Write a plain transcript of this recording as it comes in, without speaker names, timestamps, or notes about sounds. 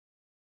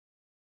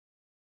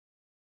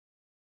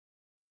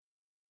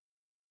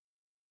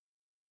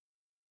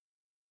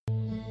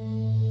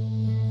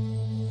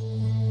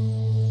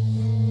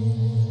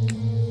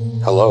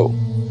Hello,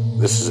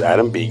 this is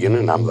Adam Began,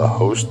 and I'm the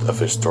host of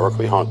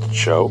Historically Haunted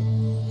Show,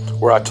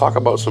 where I talk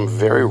about some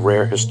very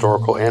rare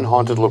historical and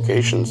haunted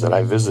locations that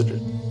I visited.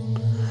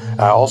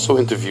 I also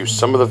interview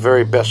some of the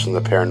very best in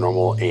the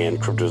paranormal and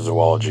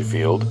cryptozoology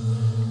field.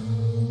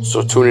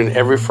 So tune in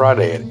every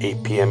Friday at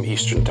 8 p.m.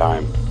 Eastern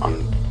Time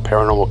on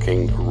Paranormal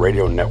King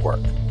Radio Network.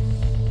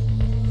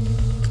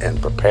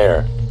 And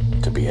prepare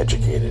to be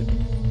educated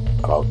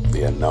about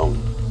the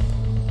unknown.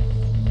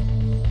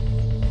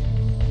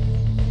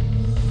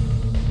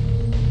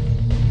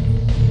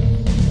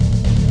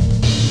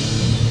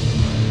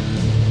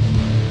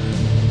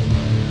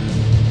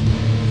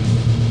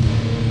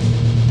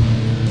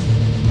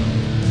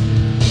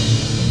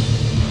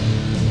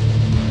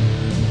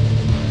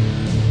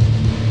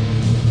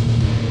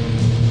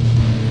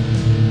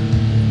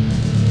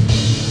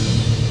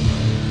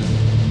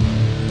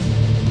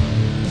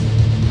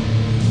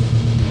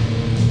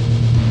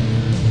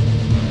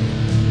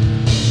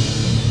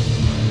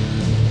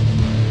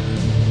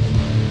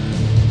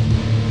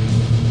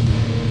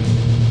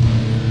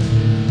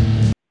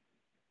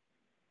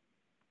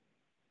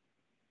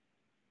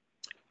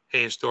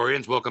 Hey,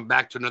 historians, welcome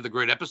back to another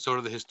great episode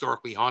of the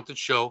Historically Haunted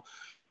Show.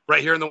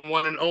 Right here in the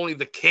one and only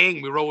The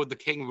King. We roll with the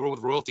King. We roll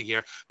with royalty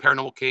here.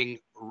 Paranormal King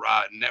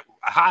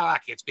I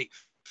can't speak.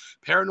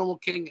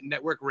 Paranormal King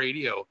Network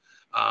Radio,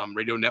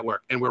 Radio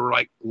Network. And we're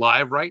like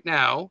live right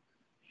now.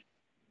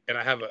 And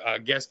I have a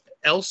guest,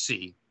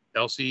 ELSIE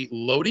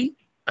Lodde.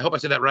 I hope I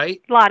said that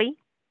right. Lottie.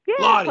 Yeah,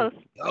 Lottie. close.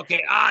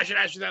 Okay. I should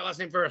ask you that last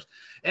name first.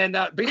 And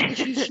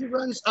basically, she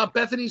runs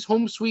Bethany's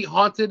Home Sweet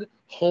Haunted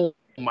Home.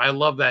 I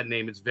love that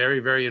name. It's very,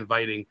 very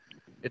inviting.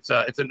 It's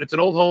an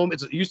old home.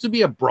 It used to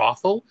be a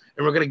brothel,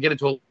 and we're going to get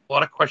into a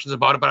lot of questions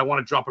about it, but I want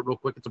to drop it real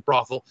quick. It's a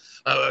brothel.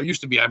 It used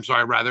to be, and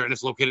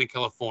it's located in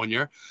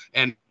California.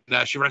 And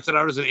she rents it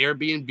out as an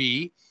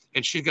Airbnb,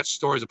 and she's got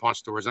stories upon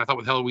stories. And I thought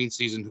with Halloween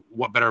season,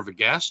 what better of a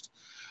guest?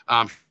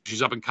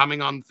 She's up and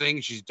coming on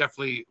things. She's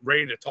definitely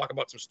ready to talk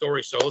about some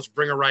stories. So let's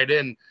bring her right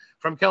in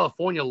from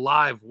California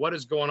live. What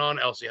is going on,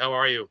 ELSIE? How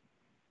are you?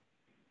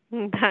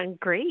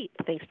 Great.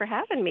 Thanks for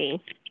having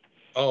me.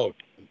 Oh,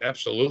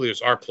 absolutely.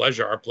 It's our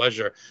pleasure. Our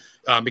pleasure.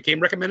 Became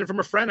recommended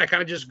from a friend. I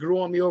kind of just grew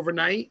on me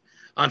overnight.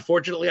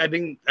 Unfortunately, I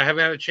haven't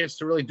had a chance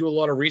to really do a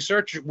lot of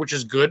research, which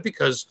is good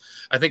because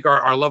I think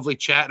our lovely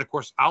chat, and of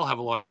course, I'll have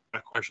a lot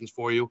of questions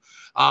for you.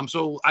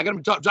 So I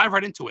got to dive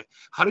right into it.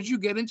 How did you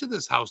get into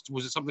this house?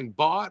 Was it something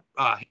bought,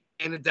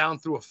 handed down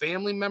through a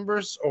family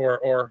members,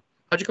 or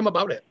how'd you come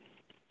about it?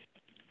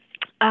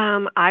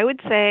 I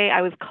would say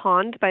I was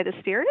conned by the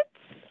spirits.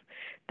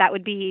 That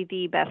would be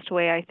the best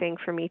way, I think,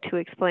 for me to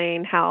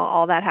explain how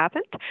all that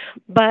happened.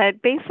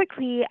 But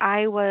basically,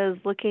 I was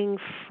looking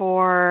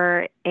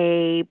for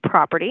a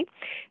property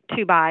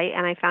to buy,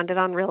 and I found it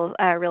on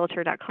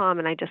Realtor.com,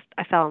 and I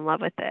fell in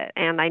love with it.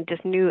 And I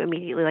just knew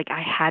immediately, like,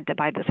 I had to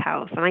buy this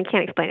house. And I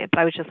can't explain it, but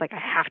I was just like, I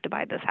have to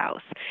buy this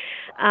house.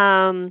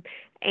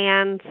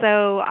 And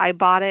so I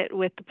bought it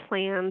with the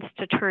plans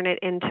to turn it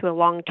into a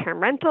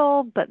long-term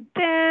rental, but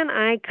then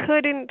I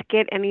couldn't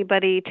get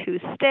anybody to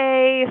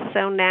stay.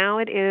 So now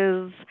it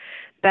is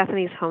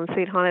Bethany's Home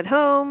Sweet Haunted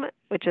Home,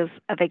 which is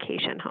a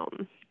vacation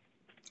home.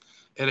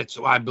 And it's,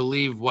 I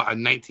believe, what, a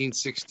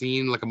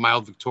 1916, like a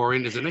mild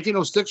Victorian. Is it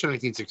 1906 or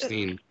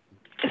 1916?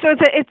 So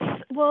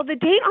the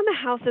date on the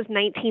house is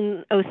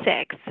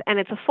 1906, and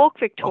it's a folk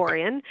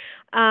Victorian,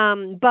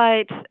 okay.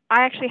 But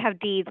I actually have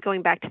deeds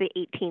going back to the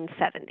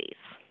 1870s.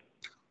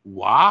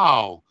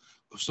 Wow.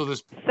 So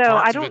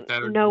I don't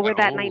know where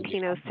that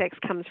 1906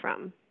 comes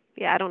from.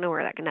 Yeah, I don't know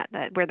where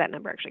that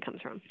number actually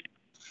comes from.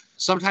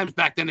 Sometimes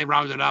back then they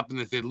rounded up, and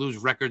if they lose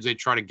records, they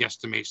try to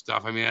guesstimate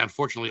stuff. I mean,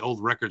 unfortunately,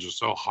 old records are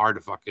so hard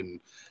to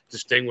fucking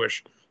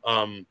distinguish.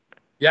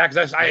 Yeah,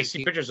 because I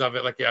see pictures of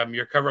it, like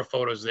your cover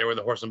photos there with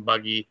the horse and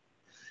buggy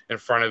in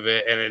front of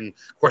it. And then,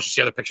 of course, you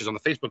see other pictures on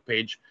the Facebook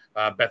page,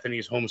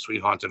 Bethany's Home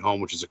Sweet Haunted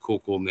Home, which is a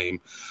cool name.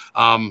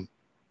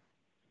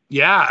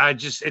 Yeah,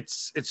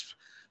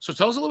 so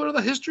tell us a little bit of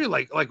the history.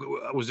 Like,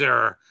 was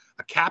there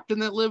a captain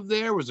that lived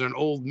there? Was there an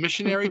old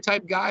missionary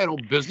type guy, an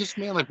old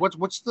businessman? Like,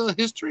 what's the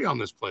history on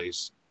this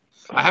place?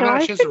 I haven't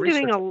had a chance to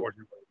research it.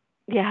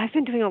 Yeah, I've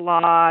been doing a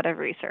lot of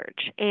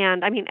research,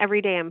 and I mean,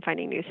 every day I'm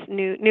finding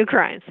new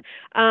crimes.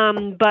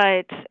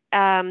 But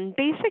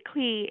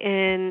basically,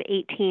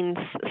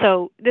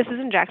 so this is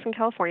in Jackson,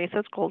 California, so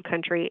it's gold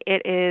country.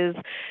 It is,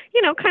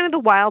 kind of the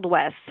Wild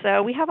West.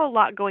 So we have a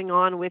lot going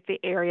on with the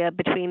area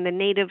between the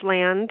native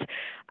land,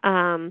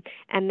 and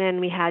then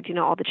we had,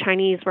 all the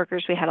Chinese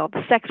workers, we had all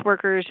the sex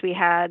workers, we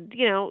had,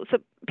 so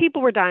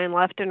people were dying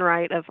left and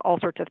right of all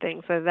sorts of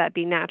things, whether that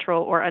be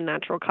natural or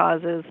unnatural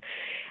causes.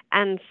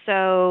 And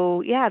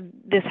so,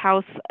 this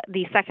house,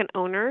 the second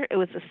owner, it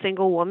was a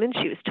single woman.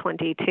 She was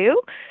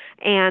 22,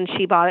 and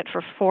she bought it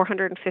for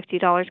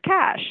 $450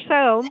 cash.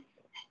 So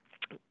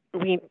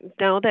we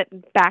know that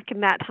back in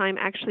that time,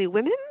 actually,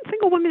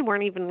 single women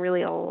weren't even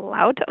really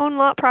allowed to own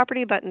lot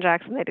property, but in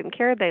Jackson, they didn't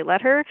care. They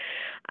let her.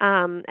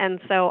 And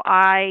so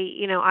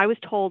I was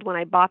told when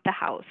I bought the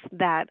house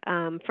that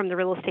from the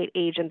real estate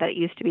agent that it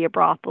used to be a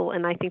brothel,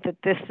 and I think that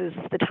this is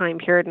the time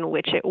period in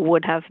which it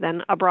would have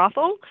been a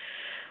brothel.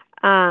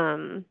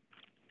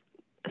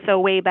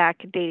 So way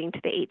back dating to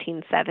the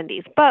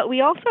 1870s. But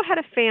we also had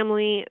a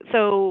family.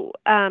 So,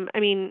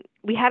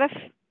 we had a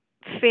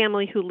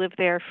family who lived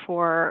there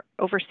for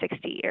over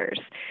 60 years,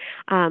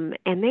 and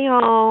they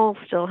all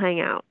still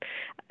hang out.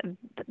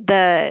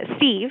 The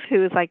Steve,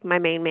 who is like my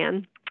main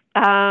man,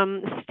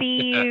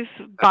 Steve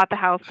bought the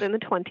house in the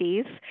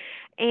 20s,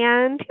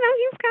 and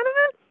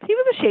he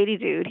was a shady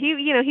dude. He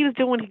was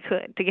doing what he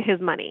could to get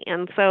his money,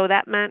 and so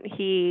that meant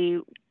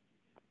he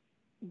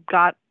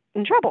got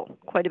in trouble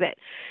quite a bit.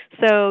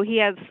 So he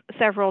has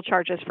several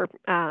charges for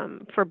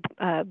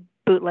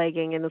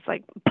bootlegging, and it's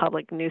like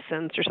public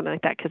nuisance or something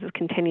like that because it's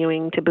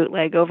continuing to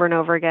bootleg over and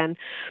over again.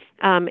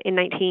 In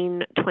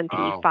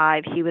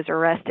 1925, He was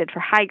arrested for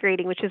high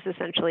grading, which is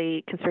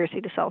essentially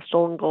conspiracy to sell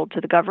stolen gold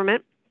to the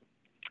government.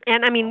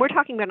 And we're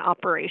talking about an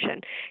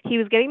operation. He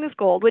was getting this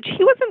gold, which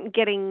he wasn't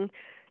getting.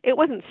 It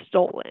wasn't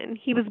stolen.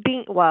 He was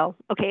it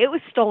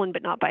was stolen,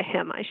 but not by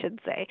him, I should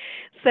say.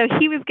 So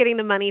he was getting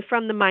the money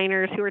from the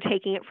miners who were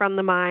taking it from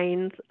the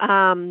mines,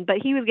 but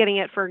he was getting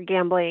it for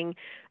gambling,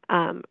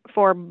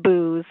 for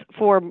booze,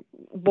 for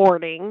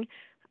boarding,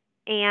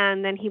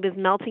 and then he was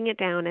melting it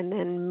down and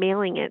then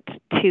mailing it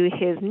to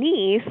his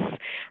niece,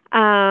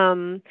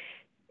 and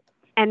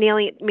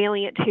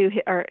mailing it to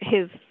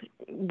his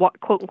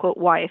quote unquote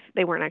wife.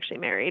 They weren't actually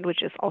married,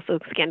 which is also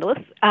scandalous.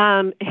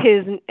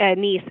 His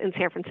niece in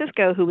San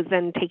Francisco, who was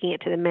then taking it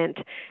to the mint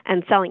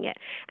and selling it.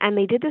 And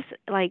they did this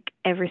like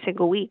every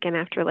single week. And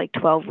after like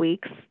 12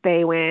 weeks,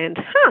 they went,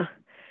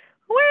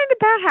 where did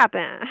that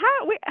happen?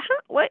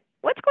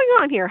 What's going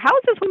on here? How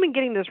is this woman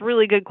getting this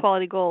really good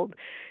quality gold?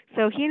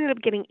 So he ended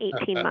up getting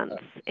 18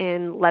 months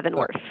in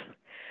Leavenworth.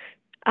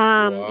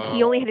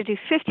 He only had to do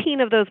 15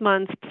 of those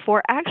months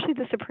before actually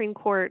the Supreme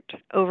Court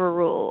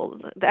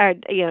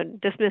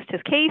dismissed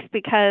his case,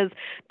 because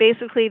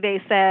basically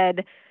they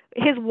said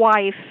his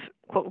wife,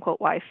 quote unquote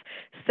wife,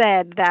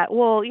 said that,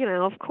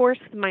 of course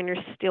the miners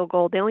steal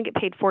gold. They only get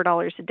paid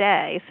 $4 a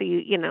day, so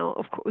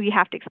of course you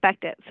have to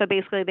expect it. So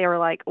basically they were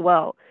like,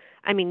 well,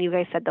 you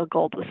guys said the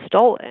gold was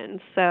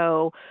stolen,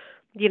 so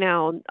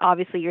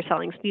obviously you're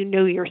selling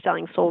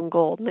stolen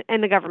gold.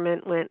 And the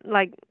government went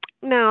like,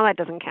 no, that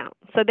doesn't count.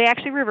 So they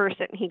actually reversed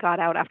it, and he got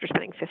out after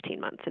spending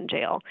 15 months in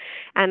jail.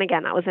 And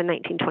again, that was in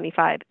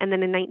 1925. And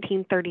then in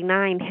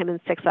 1939, him and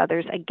 6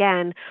 others,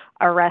 again,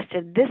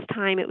 arrested. This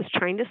time it was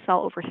trying to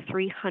sell over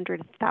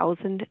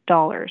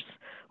 $300,000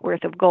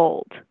 worth of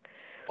gold.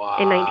 Wow.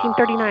 In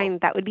 1939,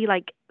 that would be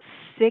like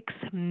 $6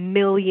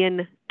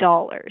 million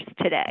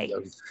today. I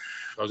was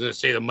going to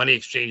say the money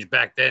exchange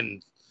back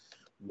then.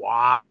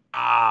 Wow.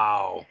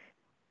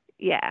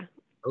 Yeah.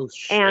 Oh,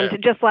 shit.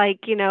 And just like,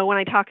 when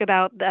I talk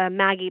about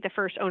Maggie, the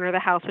first owner of the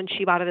house, when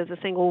she bought it as a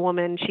single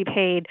woman, she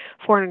paid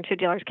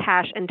 $450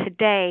 cash. And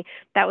today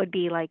that would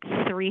be like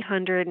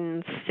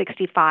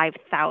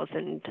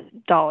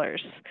 $365,000.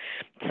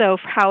 So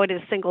for how it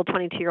is single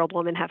 22-year-old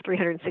woman have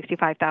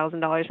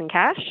 $365,000 in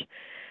cash,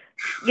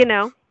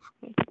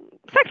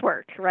 sex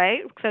work,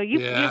 right? So you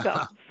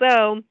go.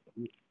 So,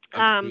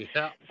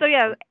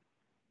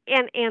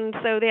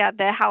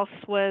 the house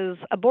was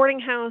a boarding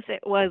house.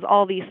 It was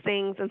all these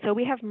things. And so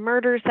we have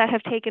murders that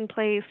have taken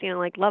place,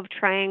 like love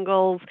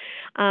triangles.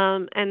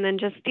 And then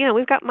just,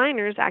 we've got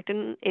miners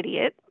acting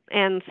idiot.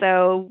 And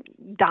so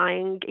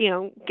dying,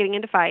 getting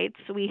into fights.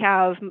 We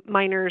have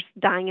miners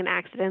dying in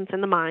accidents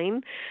in the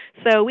mine.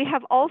 So we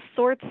have all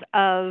sorts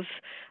of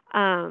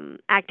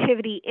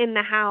activity in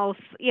the house.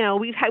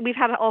 We've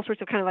had all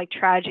sorts of kind of like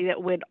tragedy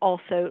that would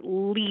also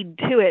lead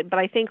to it. But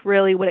I think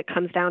really what it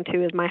comes down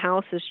to is my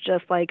house is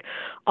just like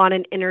on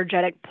an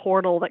energetic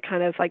portal that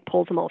kind of like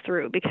pulls them all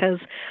through, because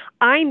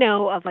I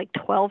know of like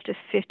 12 to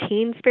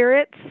 15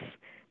 spirits,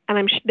 and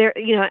I'm there,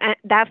 and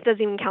that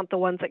doesn't even count the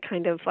ones that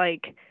kind of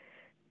like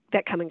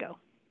that come and go.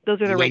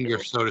 Those are the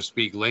regulars. So to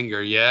speak,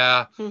 linger.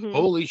 Yeah. Mm-hmm.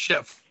 Holy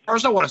shit.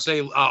 First, I want to say,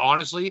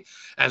 honestly,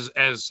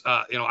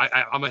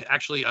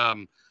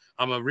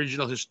 I'm a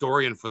regional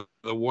historian for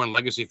the Warren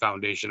Legacy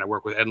Foundation. I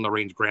work with Ed and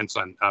Lorraine's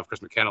grandson,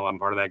 Chris McKenna. I'm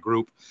part of that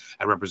group.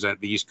 I represent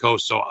the East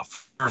Coast. So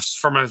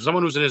from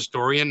someone who's an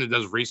historian and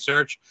does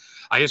research,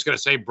 I just got to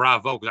say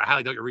bravo, because I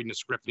highly doubt you're reading the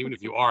script. Even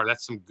if you are,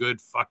 that's some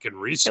good fucking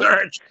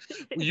research.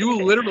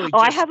 You literally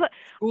I have a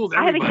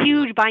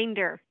huge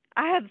binder.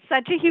 I have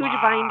such a huge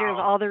binder of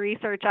all the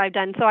research I've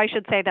done. So I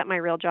should say that my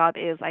real job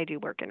is I do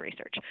work in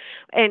research.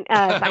 And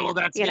well,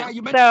 that's you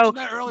mentioned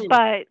that earlier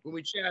when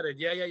we chatted.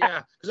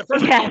 Yeah. Because at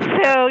first I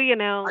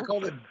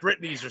called it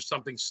Britney's or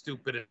something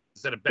stupid,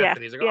 instead of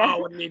Bethany. He's like, yeah. oh,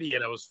 what an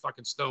idiot. I was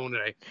fucking stoned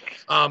today.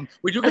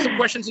 We do get some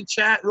questions in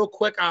chat real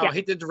quick. I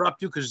hate to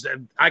interrupt you because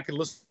I could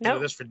listen to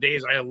this for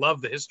days. I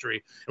love the history.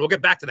 And we'll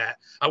get back to that.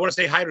 I want to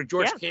say hi to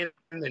George Cannon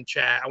in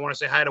chat. I want to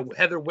say hi to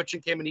Heather Witch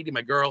and Caminiti,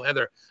 my girl,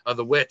 Heather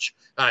the Witch,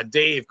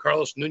 Dave,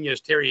 Carlos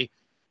Nunez, Terry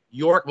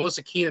York,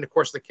 Melissa Keene, and of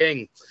course the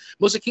King.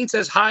 Melissa Keene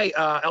says, hi,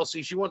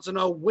 Elsie. She wants to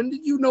know, when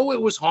did you know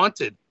it was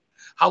haunted?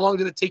 How long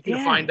did it take you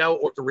to find out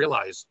or to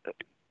realize?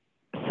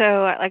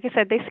 So, like I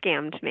said, they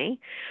scammed me.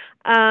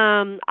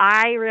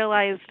 I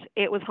realized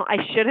it was, I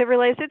should have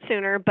realized it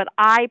sooner, but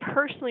I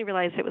personally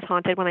realized it was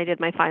haunted when I did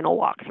my final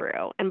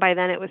walkthrough. And by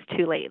then it was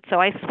too late. So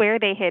I swear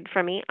they hid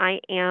from me.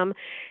 I'm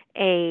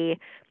a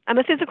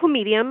physical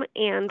medium,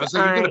 and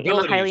I am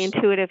a highly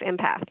intuitive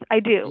empath.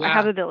 I do. Yeah. I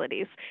have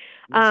abilities.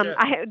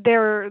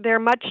 They're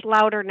much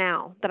louder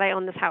now that I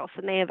own this house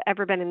than they have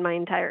ever been in my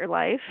entire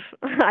life.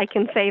 I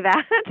can say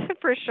that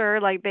for sure.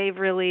 Like they've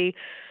really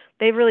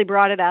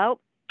brought it out.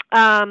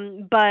 I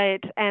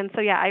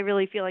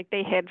really feel like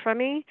they hid from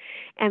me.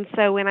 And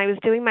so when I was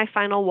doing my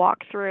final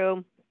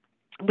walkthrough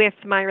with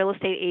my real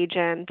estate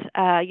agent,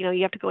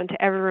 you have to go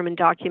into every room and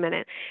document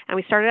it. And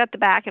we started at the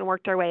back and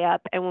worked our way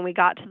up. And when we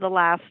got to the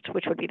last,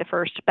 which would be the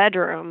first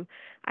bedroom,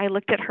 I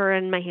looked at her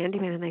and my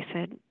handyman and I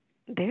said,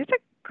 there's a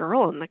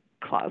girl in the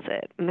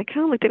closet. And they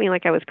kind of looked at me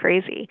like I was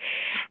crazy.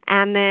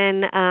 And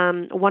then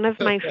one of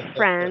my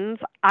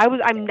friends, I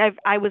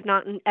was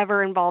not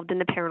ever involved in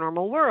the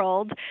paranormal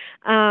world.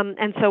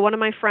 And so one of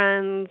my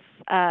friends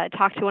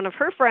talked to one of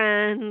her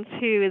friends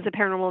who is a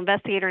paranormal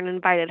investigator and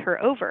invited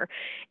her over.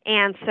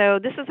 And so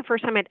this is the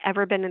first time I'd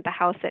ever been at the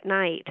house at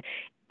night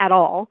at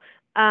all.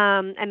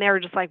 And they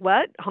were just like,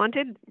 what?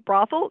 Haunted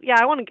brothel? Yeah,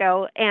 I want to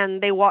go.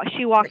 And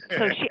she walked,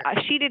 so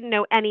she didn't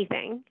know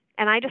anything.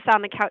 And I just sat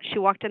on the couch. She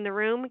walked in the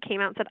room,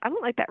 came out and said, I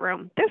don't like that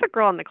room. There's a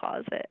girl in the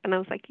closet. And I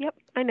was like, yep,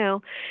 I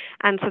know.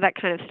 And so that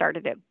kind of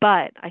started it.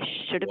 But I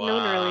should have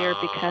known earlier,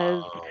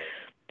 because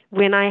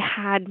when I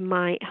had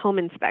my home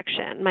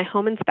inspection, my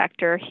home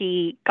inspector,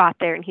 he got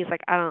there and he's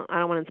like, I don't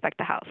want to inspect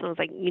the house. And I was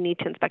like, you need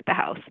to inspect the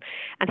house.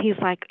 And he's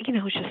like,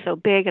 it's just so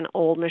big and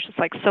old and there's just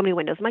like so many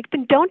windows. I'm like,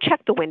 then don't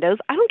check the windows.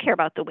 I don't care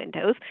about the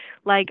windows.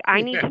 Like, I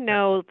need to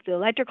know if the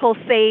electrical's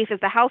safe. Is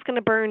the house going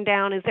to burn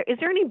down? Is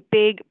there any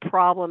big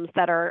problems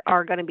that are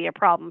going to be a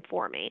problem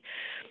for me?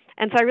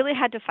 And so I really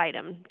had to fight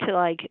him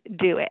to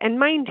do it. And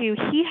mind you,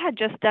 he had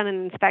just done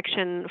an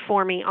inspection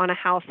for me on a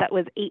house that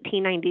was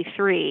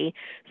 1893.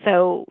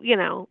 So,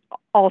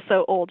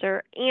 also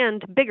older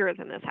and bigger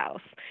than this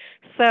house.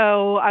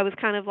 So I was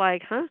kind of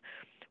like, huh?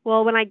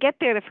 Well, when I get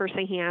there, the first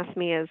thing he asked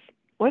me is,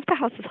 what if the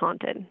house is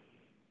haunted?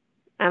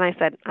 And I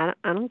said, I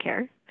don't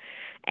care.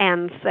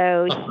 And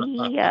so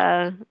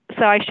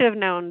so I should have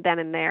known then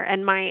and there.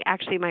 And my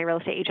real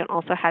estate agent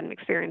also had an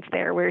experience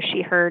there where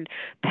she heard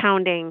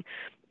pounding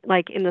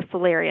in the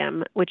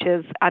solarium, which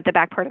is at the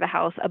back part of the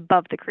house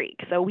above the creek.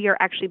 So we are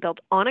actually built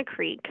on a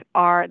creek.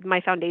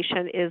 My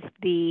foundation is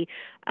the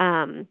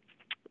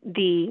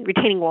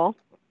retaining wall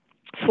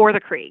for the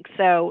creek.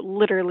 So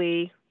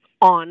literally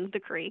on the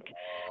creek.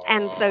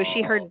 And so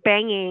she heard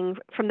banging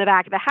from the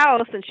back of the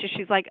house, and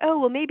she's like, oh,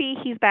 well, maybe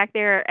he's back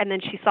there. And then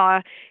she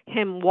saw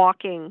him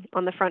walking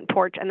on the front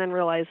porch and then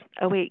realized,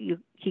 oh, wait,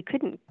 he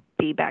couldn't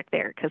be back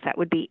there because that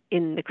would be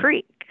in the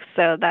creek.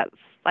 So that's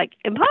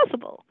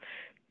impossible.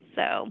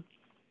 So,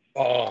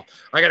 I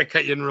got to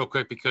cut you in real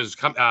quick because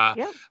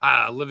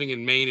living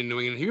in Maine and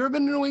New England. Have you ever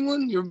been to New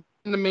England? You're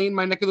in the Maine,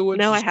 my neck of the woods?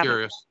 No, Just I haven't.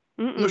 Curious.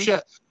 No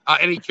shit.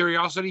 Any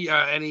curiosity?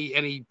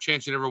 Any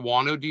chance you'd ever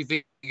want to? Do you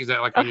think is that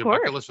on your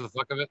bucket list for the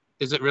fuck of it?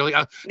 Is it really?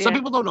 Some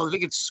people don't know. They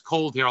think it's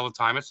cold here all the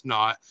time. It's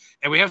not,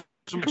 and we have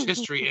so much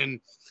history.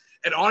 And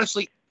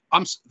honestly,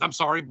 I'm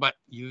sorry, but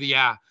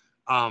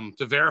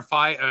to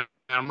verify,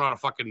 I'm not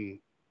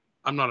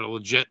a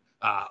legit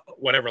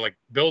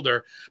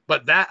builder,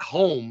 but that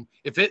home,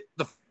 if the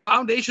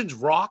foundation's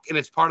rock and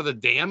it's part of the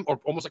dam or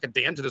almost like a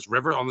dam to this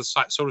river on the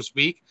side, so to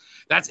speak,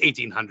 that's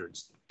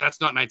 1800s. That's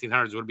not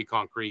 1900s. It would be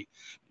concrete.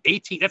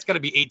 That's got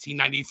to be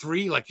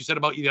 1893, like you said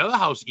about the other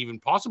house, even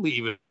possibly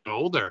even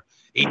older.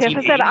 Yes,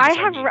 I said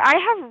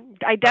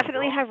I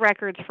definitely have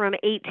records from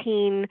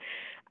 18.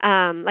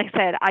 Like I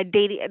said, I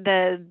dated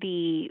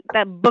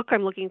that book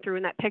I'm looking through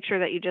in that picture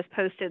that you just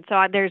posted. So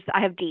I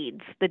have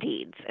the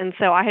deeds, and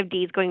so I have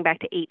deeds going back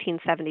to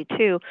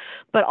 1872,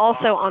 but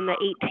also on the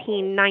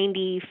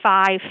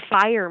 1895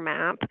 fire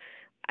map,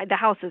 the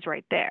house is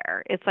right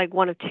there. It's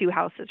one of two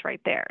houses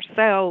right there.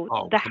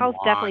 So the house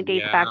definitely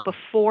dates back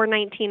before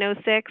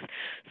 1906.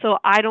 So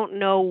I don't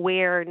know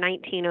where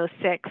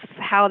 1906,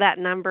 how that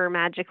number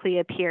magically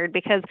appeared,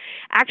 because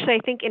actually I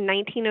think in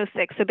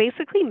 1906, so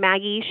basically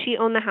Maggie, she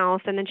owned the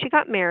house and then she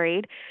got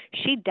married.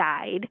 She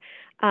died.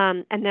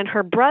 And then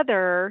her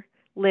brother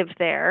lived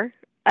there.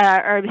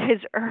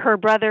 Her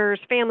brother's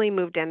family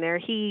moved in there.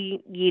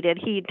 He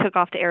took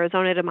off to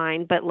Arizona to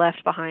mine, but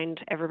left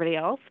behind everybody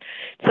else.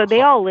 So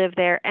they all lived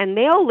there, and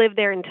they all lived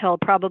there until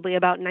probably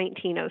about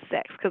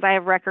 1906, because I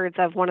have records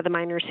of one of the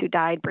miners who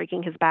died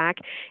breaking his back.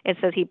 It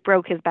says he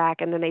broke his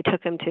back, and then they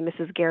took him to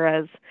Mrs.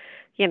 Guerra's,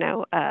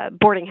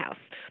 boarding house.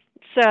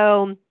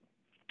 So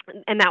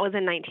And that was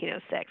in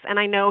 1906. And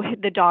I know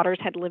the daughters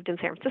had lived in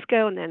San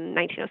Francisco, and then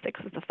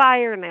 1906 was the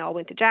fire, and they all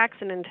went to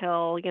Jackson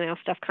until,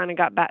 stuff kind of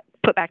got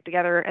put back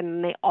together, and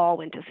then they all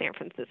went to San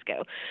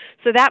Francisco.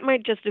 So that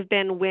might just have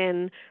been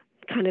when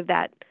kind of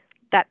that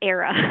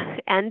era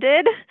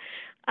ended.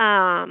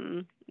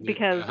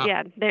 Because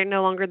they're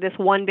no longer this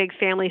one big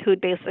family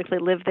who'd basically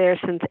lived there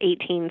since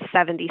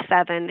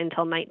 1877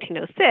 until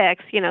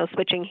 1906,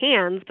 switching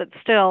hands, but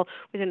still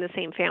within the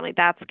same family.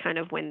 That's kind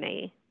of when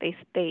they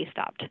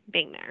stopped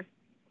being there.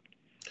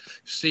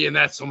 See, and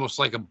that's almost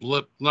like a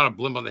blip, not a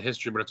blimp on the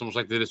history, but it's almost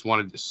like they just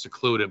wanted to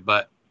seclude it.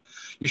 But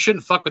you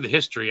shouldn't fuck with the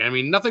history. I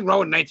mean, nothing wrong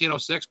with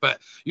 1906, but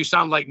you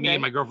sound like me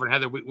and my girlfriend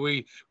Heather.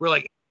 We're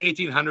like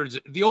 1800s.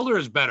 The older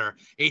is better,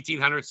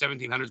 1800s,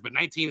 1700s, but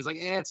 19 is like,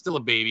 it's still a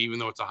baby, even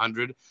though it's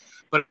 100.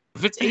 But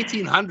if it's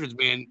 1800s,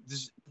 man,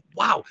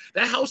 wow,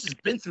 that house has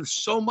been through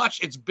so much.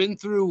 It's been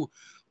through,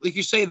 like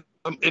you say,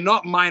 and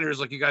not miners,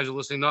 like you guys are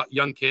listening, not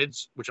young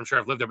kids, which I'm sure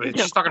I've lived there, but it's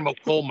just talking about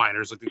coal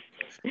miners, like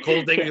the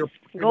coal digging,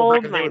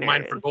 gold they would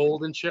mine for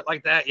gold and shit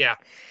like that. Yeah,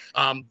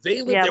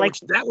 they lived there,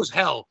 which that was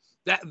hell.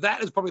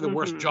 That is probably the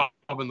worst job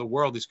in the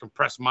world. These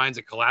compressed mines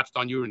that collapsed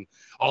on you and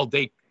all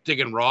day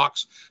digging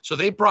rocks. So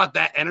they brought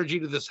that energy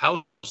to this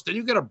house. Then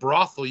you get a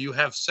brothel. You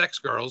have sex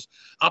girls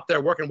up there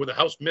working with a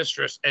house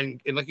mistress,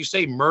 and like you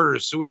say,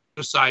 murders,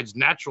 suicides,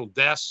 natural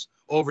deaths,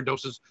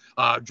 overdoses,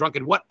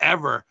 drunken,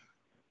 whatever.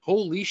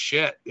 Holy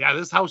shit! Yeah,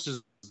 this house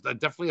is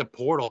definitely a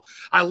portal.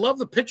 I love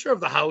the picture of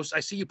the house. I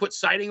see you put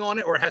siding on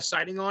it, or it has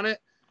siding on it.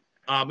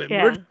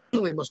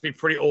 Originally must be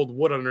pretty old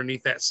wood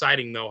underneath that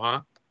siding, though, huh?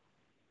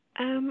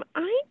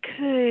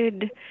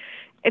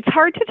 It's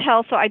hard to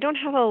tell, so I don't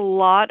have a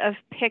lot of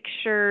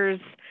pictures.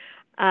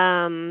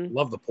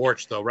 Love the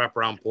porch though,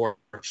 wraparound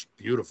porch,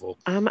 beautiful.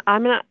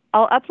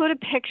 I'll upload a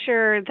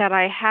picture that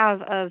I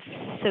have of.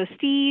 So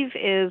Steve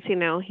is,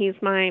 he's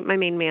my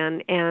main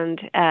man, and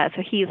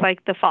so he's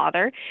like the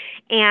father,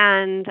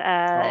 and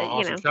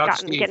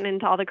awesome. getting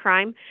into all the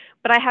crime.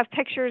 But I have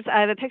pictures. I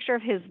have a picture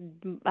of his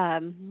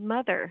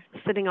mother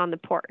sitting on the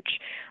porch.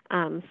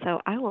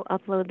 So I will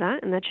upload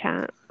that in the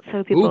chat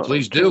so people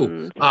please can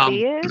do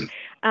see it.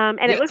 And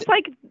it looks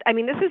like, this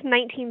is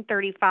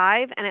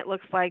 1935, and it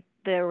looks like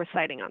there was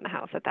siding on the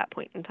house at that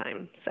point in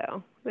time.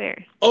 So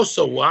there. Oh,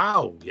 so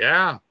wow,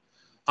 yeah.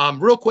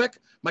 Real quick,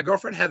 my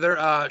girlfriend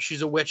Heather,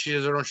 she's a witch. She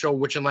does her own show,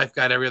 Witch and Life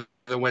Guide, every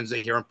other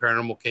Wednesday here on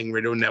Paranormal King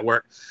Radio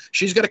Network.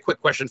 She's got a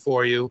quick question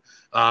for you.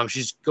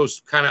 She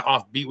goes kind of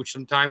offbeat, which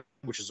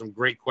is some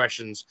great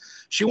questions.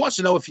 She wants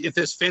to know if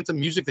there's phantom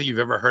music that you've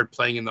ever heard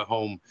playing in the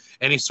home,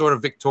 any sort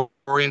of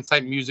Victorian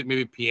type music,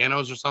 maybe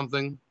pianos or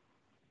something.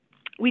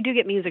 We do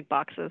get music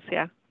boxes,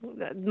 yeah.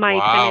 My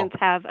tenants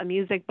have a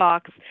music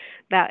box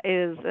that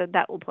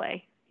will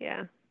play,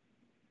 yeah.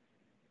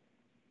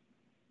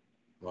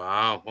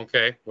 Wow.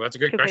 Okay. Well, that's a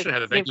great question,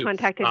 Heather. Thank you.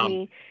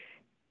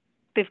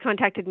 They've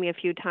contacted me a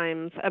few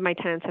times. My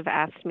tenants have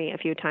asked me a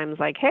few times,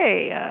 like,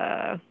 "Hey,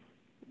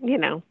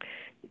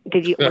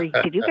 did you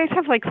guys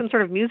have like some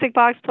sort of music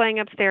box playing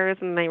upstairs?"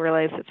 And I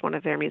realized it's one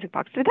of their music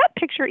boxes. Did that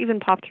picture even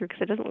pop through?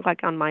 Because it doesn't look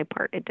like on my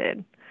part it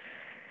did.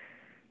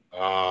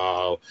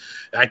 Oh,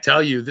 I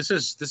tell you, this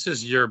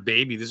is your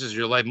baby. This is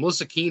your life.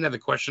 Melissa Keene had the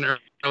question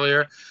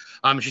earlier.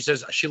 She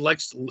says she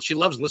loves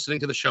listening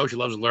to the show. She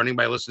loves learning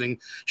by listening.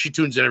 She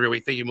tunes in every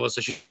week. Thank you,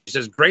 Melissa. She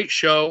says, great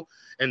show.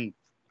 And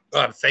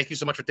thank you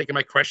so much for taking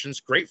my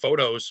questions. Great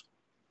photos.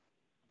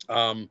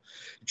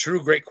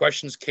 True, great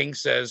questions. King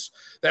says,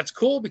 that's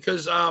cool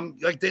because,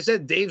 like they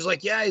said, Dave's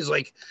like, yeah, he's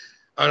like,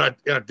 not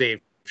Dave,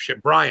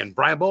 Brian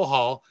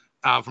Bohall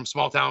from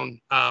Small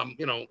Town,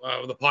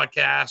 the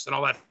podcast and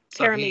all that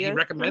stuff. He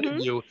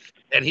recommended you,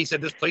 and he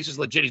said this place is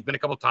legit. He's been a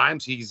couple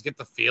times. He's get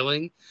the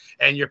feeling,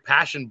 and your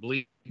passion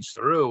bleeds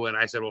through. And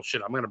I said, well,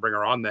 shit, I'm going to bring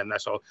her on then.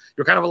 So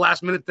you're kind of a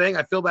last minute thing.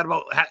 I feel bad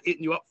about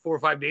hitting you up 4 or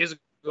 5 days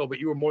ago, but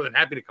you were more than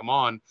happy to come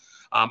on.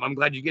 I'm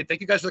glad you get.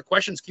 Thank you guys for the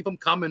questions. Keep them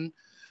coming.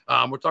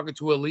 We're talking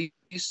to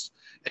Elise,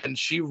 and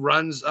she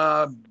runs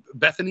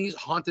Bethany's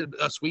Haunted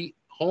Sweet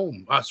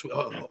Home. Haunted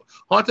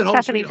Home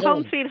Bethany's Sweet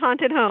Home. Sweet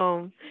Haunted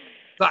Home.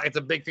 It's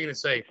a big thing to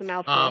say. And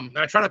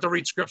I try not to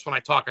read scripts when I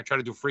talk. I try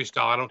to do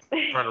freestyle. I don't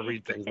try to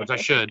read things, which I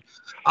should.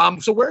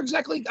 So where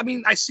exactly? I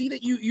mean, I see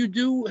that you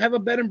do have a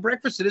bed and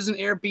breakfast. It is an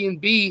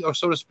Airbnb, or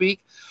so to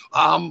speak.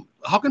 How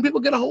can people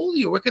get a hold of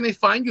you? Where can they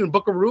find you and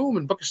book a room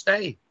and book a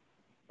stay?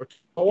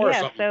 Or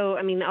something? So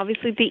I mean,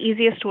 obviously the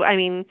easiest.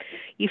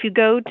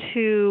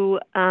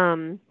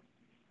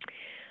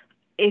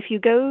 If you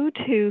go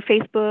to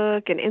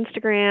Facebook and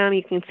Instagram,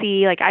 you can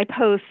see, like, I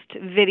post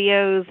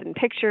videos and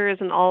pictures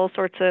and all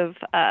sorts of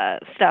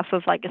stuff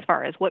of, like, as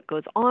far as what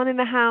goes on in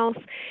the house.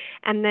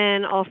 And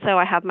then also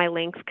I have my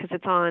links because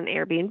it's on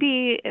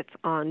Airbnb, it's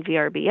on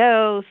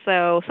VRBO.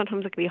 So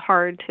sometimes it can be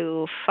hard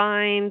to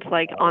find,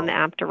 like, on the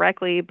app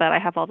directly, but I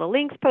have all the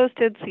links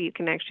posted so you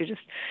can actually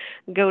just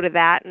go to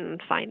that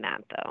and find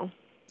that, though.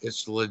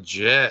 It's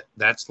legit.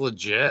 That's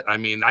legit. I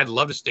mean, I'd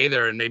love to stay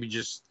there and maybe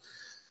just...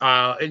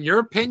 in your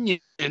opinion,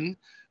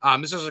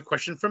 this is a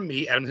question from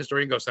me, Adam,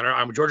 Historian Ghost Center.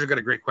 Georgia got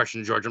a great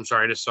question, George. I'm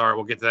sorry, I just saw it.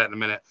 We'll get to that in a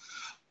minute.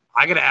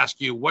 I got to ask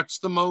you, what's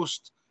the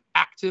most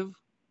active,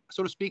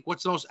 so to speak?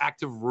 What's the most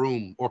active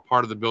room or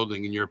part of the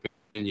building, in your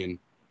opinion,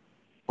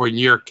 or in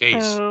your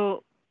case?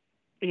 So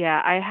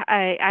yeah,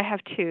 I have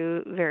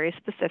two very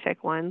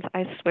specific ones.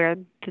 I swear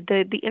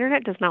the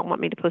internet does not want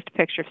me to post a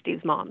picture of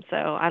Steve's mom,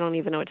 so I don't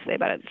even know what to say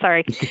about it.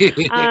 Sorry.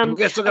 I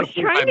was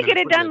trying to get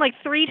it done like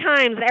 3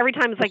 times, and every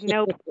time it's like,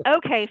 nope.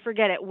 Okay,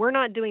 forget it. We're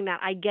not doing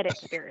that. I get it,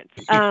 spirits.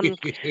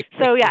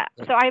 So yeah,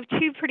 so I have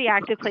two pretty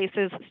active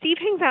places. Steve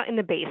hangs out in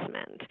the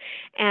basement,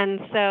 and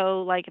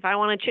so like if I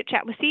want to chit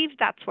chat with Steve,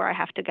 that's where I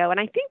have to go. And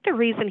I think the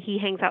reason he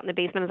hangs out in the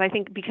basement is I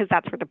think because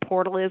that's where the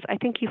portal is. I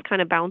think he's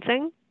kind of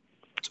bouncing.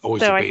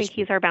 So I think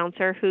he's our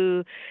bouncer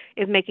who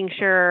is making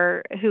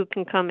sure who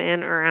can come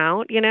in or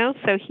out, you know?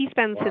 So he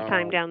spends his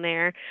time down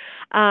there.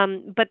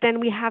 But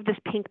then we have this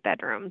pink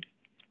bedroom.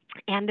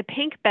 And the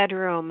pink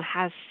bedroom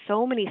has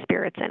so many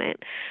spirits in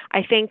it,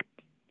 I think,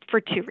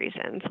 for 2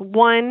 reasons.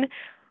 One,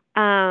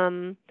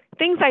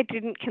 things I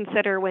didn't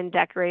consider when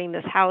decorating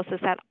this house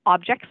is that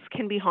objects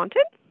can be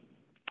haunted.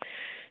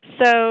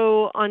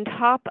 So on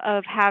top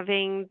of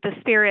having the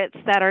spirits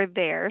that are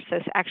there, so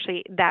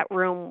actually that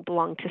room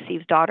belonged to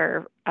Steve's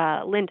daughter,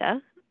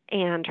 Linda,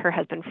 and her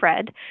husband,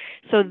 Fred.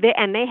 So they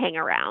hang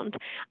around.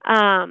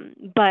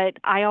 But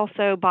I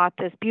also bought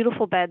this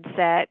beautiful bed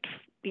set.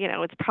 You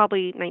know, it's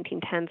probably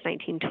 1910s,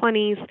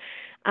 1920s.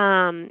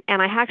 And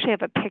I actually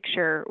have a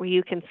picture where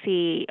you can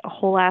see a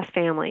whole ass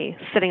family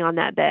sitting on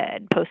that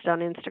bed posted on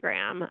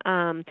Instagram.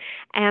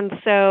 And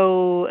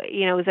so,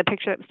 you know, it was a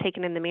picture that was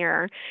taken in the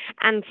mirror.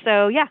 And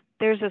so, yeah,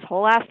 there's this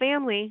whole ass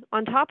family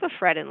on top of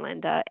Fred and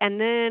Linda. And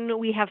then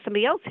we have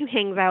somebody else who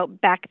hangs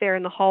out back there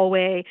in the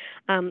hallway.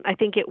 I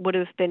think it would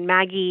have been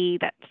Maggie,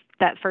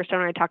 that first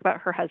owner I talked about,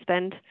 her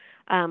husband,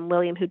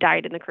 William, who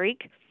died in the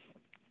creek.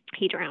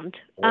 He drowned.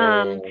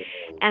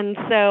 And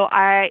so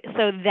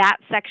that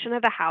section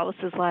of the house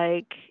is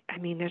like, I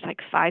mean, there's like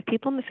 5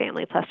 people in the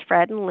family, plus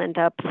Fred and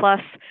Linda,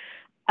 plus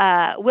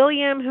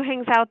William, who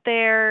hangs out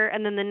there.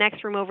 And then the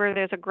next room over,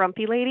 there's a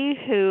grumpy lady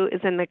who is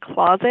in the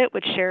closet,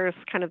 which shares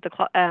kind of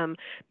the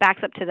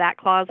backs up to that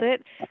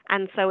closet.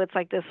 And so it's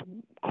like this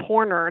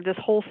corner, this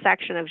whole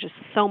section of just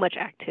so much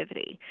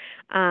activity.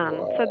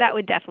 So that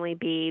would definitely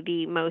be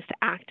the most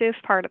active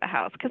part of the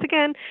house. Because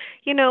again,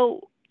 you know,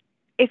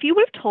 if you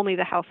would have told me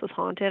the house was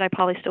haunted, I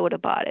probably still would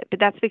have bought it. But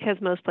that's because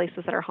most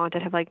places that are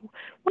haunted have like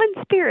one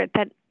spirit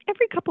that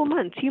every couple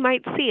months you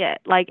might see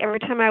it. Like every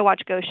time I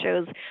watch ghost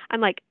shows, I'm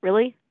like,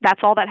 really? That's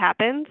all that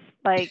happens?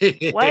 Like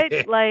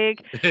what?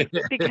 Like,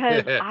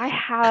 because I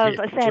have,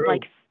 I said,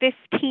 like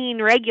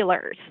 15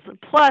 regulars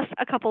plus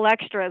a couple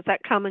extras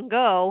that come and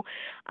go.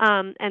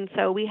 And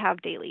so we have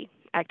daily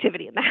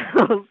activity in the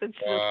house. It's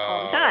just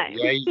all the time.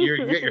 Yeah, you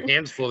get your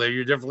hands full there.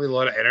 You're definitely a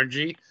lot of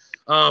energy.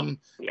 Do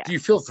you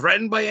feel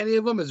threatened by any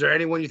of them? Is there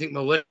anyone you think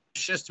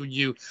malicious?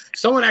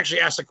 Someone actually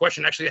asked a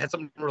question, actually had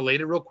something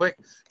related real quick.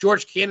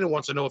 George Cannon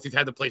wants to know if you've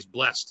had the place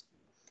blessed.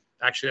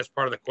 Actually, that's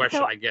part of the question,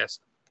 so, I guess.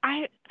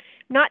 I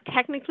not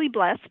technically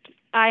blessed.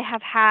 I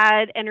have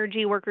had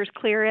energy workers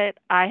clear it.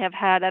 I have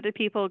had other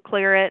people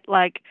clear it,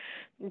 like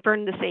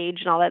burn the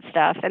sage and all that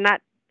stuff. And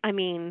that, I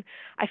mean,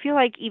 I feel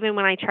like even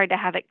when I tried to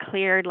have it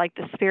cleared, like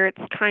the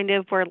spirits kind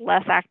of were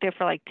less active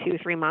for like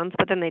 2-3 months,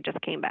 but then they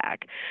just came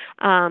back.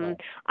 I'm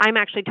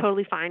actually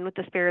totally fine with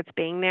the spirits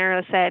being there.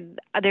 I said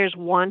there's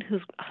one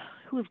who's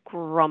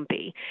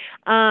grumpy.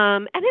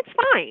 And it's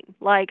fine.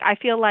 Like, I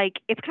feel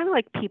like it's kind of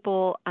like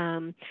people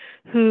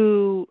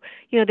who,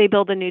 you know, they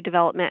build a new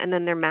development and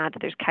then they're mad that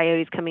there's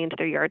coyotes coming into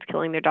their yards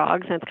killing their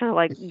dogs. And it's kind of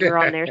like you're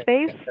on their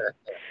space.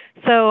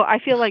 So I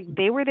feel like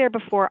they were there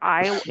before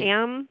I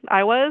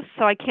was.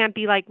 So I can't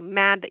be like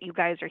mad that you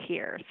guys are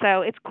here.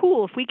 So it's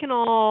cool if we can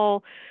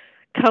all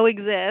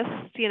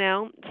coexist, you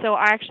know. So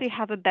I actually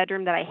have a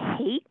bedroom that I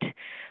hate.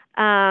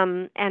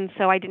 And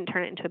so I didn't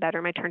turn it into a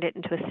bedroom. I turned it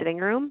into a sitting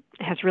room.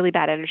 It has really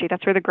bad energy.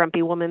 That's where the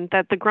grumpy woman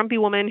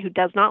who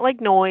does not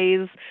like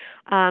noise,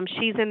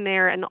 she's in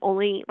there, and the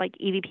only like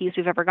EVPs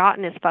we've ever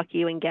gotten is fuck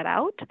you and get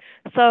out.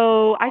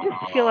 So I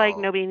just feel like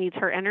nobody needs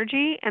her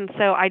energy, and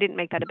so I didn't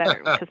make that a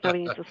bedroom because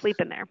nobody needs to sleep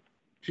in there.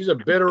 She's a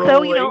bitter old lady.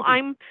 So, you know,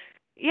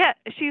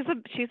 she's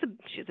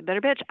a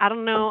bitter bitch. I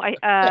don't know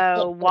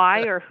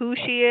why or who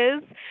she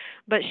is,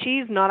 but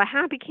she's not a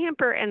happy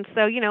camper. And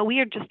so, you know,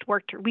 we've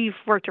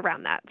worked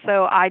around that.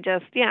 So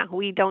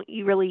we don't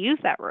really use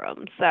that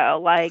room.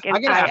 So like,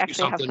 and I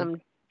actually have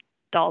some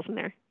dolls in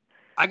there.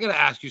 I got to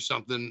ask you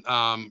something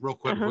real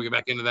quick before we get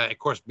back into that. Of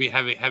course,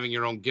 having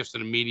your own gifts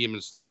and a medium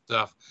and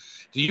stuff.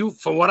 Do you,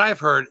 from what I've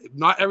heard,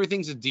 not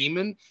everything's a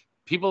demon.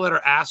 People that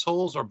are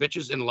assholes or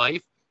bitches in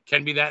life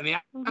can be that in the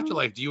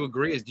afterlife. Do you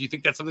agree? Do you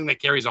think that's something that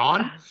carries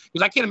on?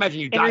 Because I can't imagine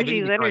you dive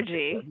into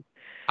energy.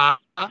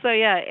 So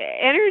yeah,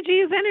 energy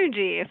is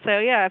energy. So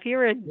yeah, if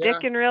you're a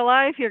dick in real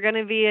life, you're going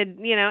to be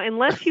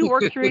unless you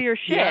work through your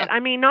shit. I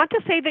mean, not to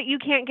say that you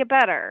can't get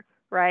better,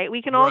 right?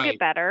 We can all get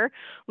better.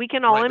 We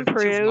can all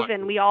improve,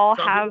 and we all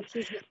have.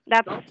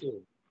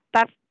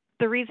 That's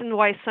the reason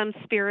why some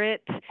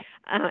spirit,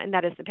 and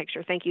that is the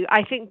picture. Thank you.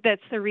 I think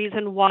that's the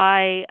reason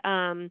why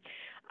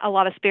a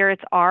lot of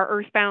spirits are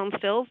earthbound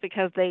stills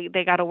because they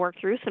got to work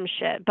through some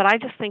shit. But I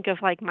just think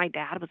of like my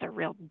dad was a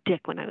real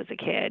dick when I was a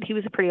kid. He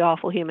was a pretty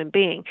awful human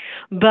being,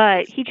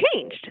 but he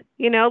changed,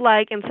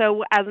 like, and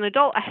so as an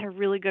adult, I had a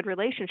really good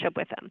relationship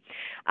with him.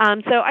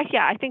 So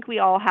I think we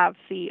all have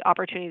the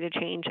opportunity to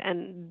change,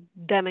 and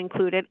them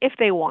included, if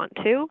they want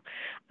to.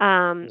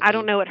 I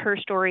don't know what her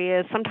story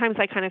is. Sometimes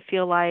I kind of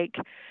feel like,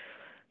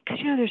 because,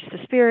 there's the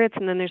spirits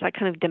and then there's like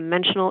kind of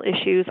dimensional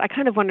issues. I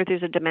kind of wonder if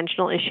there's a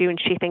dimensional issue and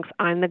she thinks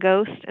I'm the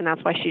ghost and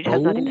that's why she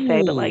has nothing to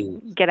say but like,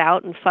 get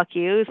out and fuck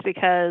you,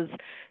 because,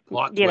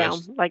 Plot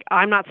twist. like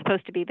I'm not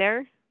supposed to be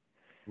there.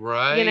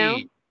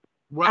 Right.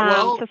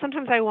 Well, so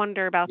sometimes I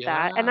wonder about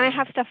that. And yeah. I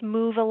have stuff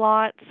move a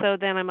lot. So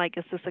then I'm like,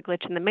 is this a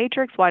glitch in the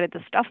Matrix? Why did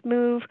the stuff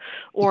move?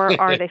 Or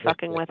are they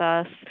fucking with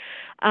us?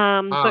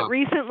 But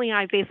recently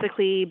I've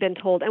basically been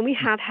told, and we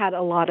have had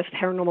a lot of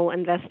paranormal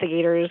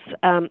investigators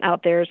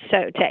out there,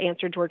 so to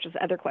answer George's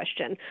other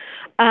question.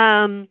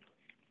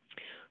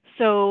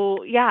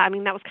 So, yeah, I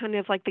mean, that was kind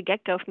of like the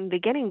get-go from the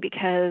beginning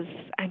because,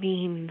 I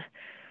mean,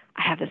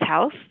 I have this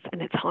house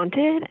and it's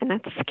haunted and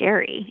that's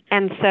scary.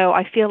 And so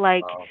I feel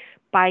like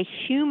by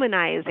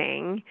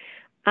humanizing,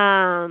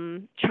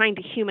 trying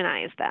to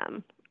humanize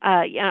them,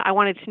 I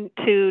wanted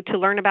to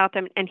learn about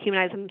them and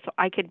humanize them so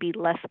I could be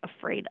less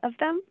afraid of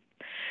them.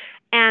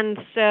 And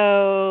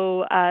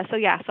so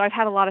I've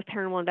had a lot of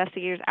paranormal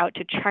investigators out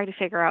to try to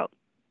figure out,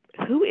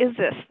 who is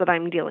this that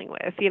I'm dealing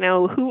with?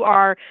 Who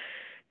are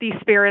these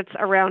spirits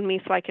around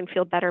me so I can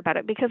feel better about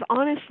it? Because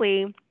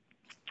honestly,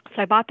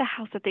 so I bought the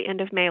house at the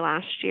end of May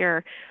last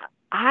year.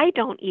 I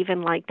don't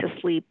even like to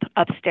sleep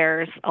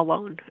upstairs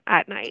alone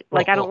at night.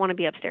 Like, I don't want to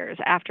be upstairs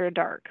after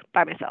dark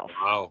by myself.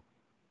 Wow.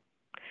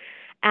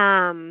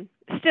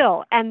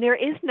 Still, and there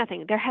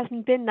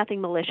hasn't been nothing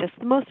malicious.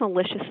 The most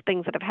malicious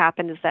things that have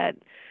happened is that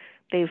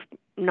they've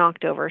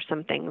knocked over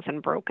some things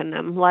and broken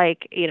them,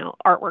 like,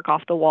 artwork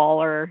off the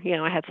wall, or,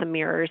 I had some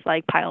mirrors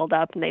like piled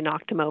up and they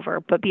knocked them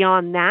over. But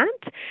beyond that,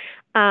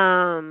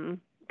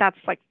 that's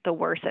like the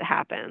worst that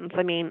happens.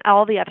 I mean,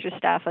 all the other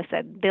stuff, I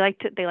said, they like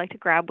to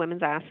grab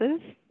women's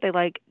asses. They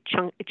like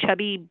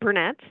chubby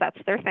brunettes. That's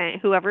their thing.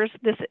 Whoever's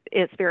this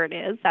spirit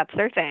is, that's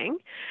their thing.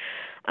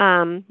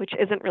 Which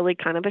isn't really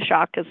kind of a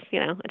shock because,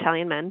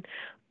 Italian men.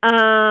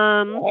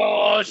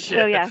 Oh shit!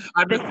 So, yeah,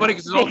 I've been funny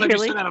because all the time you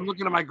said that, I'm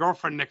looking at my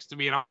girlfriend next to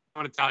me, and I'm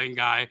an Italian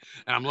guy,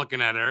 and I'm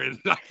looking at her, and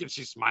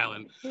she's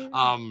smiling.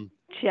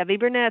 Chevy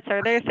brunettes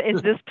are there?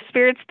 Is this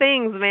spirit's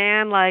things,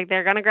 man? Like,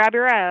 they're gonna grab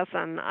your ass,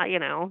 and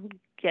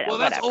well,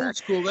 that's whatever. old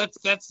school.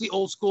 That's the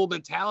old school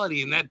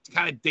mentality, and that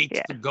kind of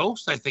dates the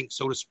ghost, I think,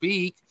 so to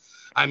speak.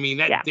 I mean,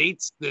 that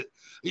dates the.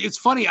 It's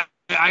funny. I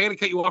got to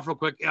cut you off real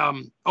quick.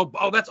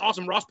 That's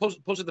awesome. Ross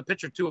posted the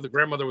picture too of the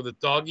grandmother with the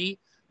doggy.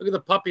 Look at the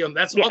puppy on.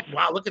 That's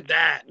wow. Look at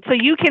that. So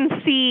you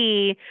can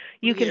see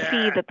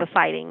that the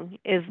sighting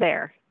is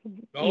there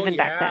even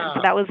back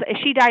then. So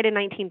she died in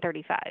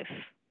 1935.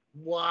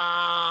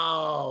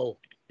 Wow.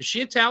 Is she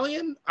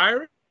Italian?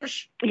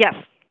 Irish? Yes.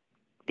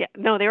 Yeah.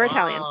 No, they were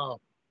Italian.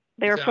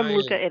 They were from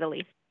Lucca,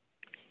 Italy.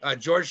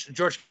 George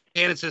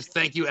Cannon says,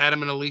 thank you,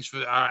 Adam and Elise,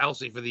 for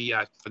Elsie for the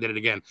forget it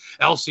again.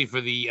 Elsie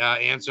for the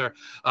answer.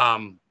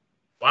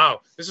 Wow,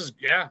 this is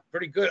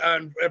pretty good.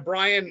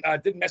 Brian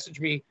did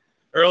message me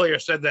earlier,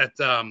 said that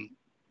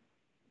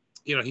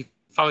he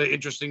found it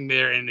interesting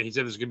there, and he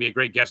said this is gonna be a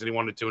great guest, and he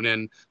wanted to tune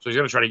in, so he's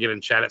gonna try to get in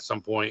chat at some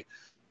point.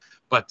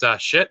 But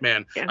shit,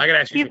 man, I gotta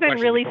ask you. He's been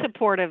really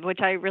supportive, which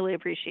I really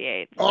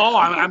appreciate. Oh,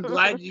 I'm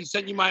glad he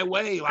sent you my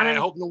way. I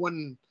hope no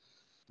one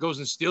goes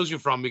and steals you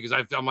from me,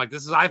 because I'm like,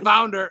 I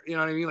found her. You know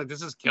what I mean? Like,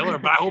 this is killer.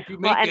 But I hope you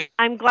make it.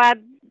 I'm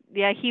glad.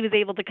 Yeah, he was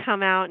able to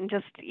come out and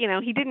just,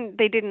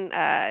 they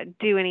didn't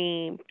do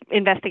any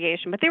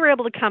investigation, but they were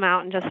able to come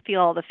out and just feel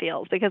all the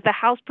feels, because the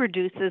house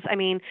produces,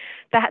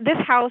 this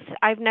house,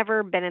 I've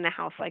never been in a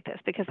house like this,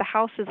 because the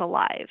house is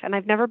alive, and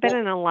I've never been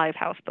in a live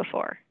house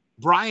before.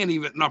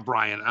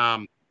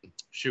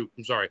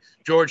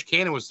 George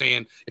Cannon was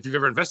saying, if you've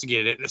ever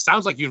investigated it, and it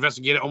sounds like you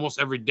investigate it almost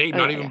every day,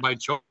 not even by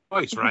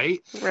choice, right?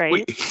 Right.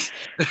 Wait,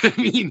 I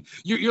mean,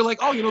 you're like,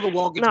 the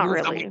wall gets not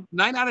moved. Really. Like,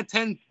 9 out of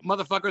 10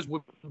 motherfuckers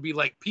would be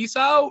like, peace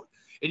out,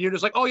 and you're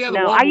just like, the wall.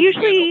 No, I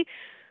usually.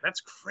 That's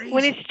crazy.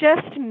 When it's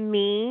just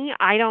me,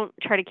 I don't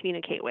try to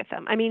communicate with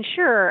them.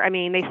 Sure.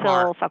 They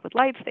still fuck with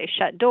lights. They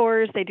shut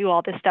doors. They do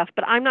all this stuff.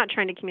 But I'm not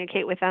trying to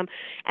communicate with them.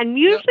 And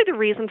usually the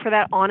reason for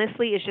that,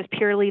 honestly, is just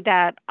purely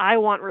that I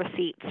want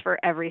receipts for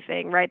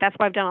everything, right? That's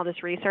why I've done all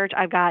this research.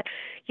 I've got,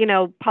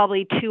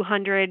 probably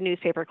 200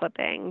 newspaper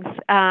clippings.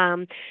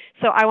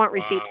 So I want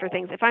receipts for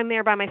things. If I'm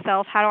there by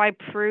myself, how do I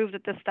prove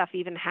that this stuff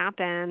even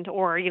happened,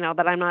 or,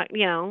 that I'm not,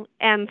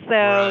 And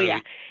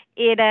so,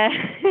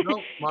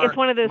 it's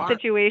one of those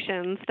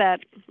situations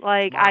that,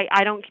 like,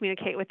 I don't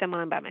communicate with them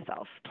when I'm by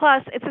myself.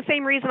 Plus, it's the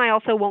same reason I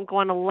also won't go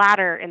on a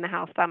ladder in the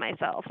house by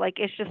myself. Like,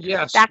 it's just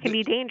that can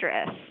be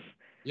dangerous.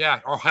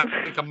 Yeah, or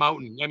hike a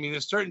mountain.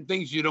 There's certain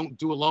things you don't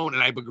do alone,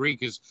 and I agree,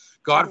 because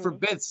God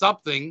forbid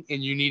something,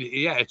 and you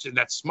need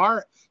that's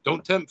smart.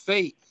 Don't tempt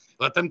fate.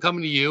 Let them come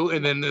to you,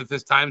 and then if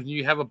there's times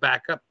you have a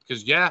backup,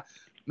 because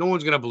No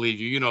one's gonna believe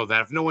you. You know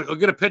that. If no one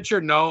get a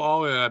picture, no.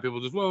 Oh yeah, people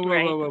just whoa, whoa,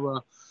 Right. whoa, whoa,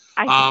 whoa.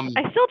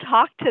 I still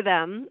talk to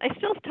them. I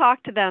still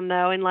talk to them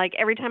though, and like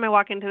every time I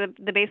walk into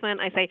the basement,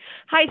 I say,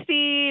 "Hi,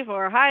 Steve,"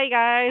 or "Hi,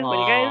 guys. What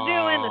are you guys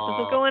doing? This is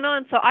what's going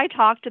on." So I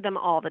talk to them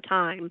all the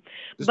time,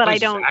 This but I place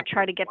is don't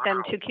try active. to get Wow.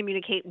 them to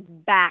communicate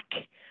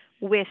back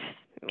with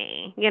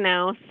me.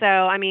 So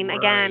I mean,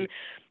 again,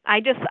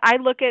 Right. I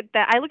look at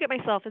that. I look at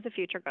myself as a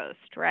future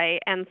ghost,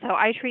 right? And so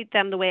I treat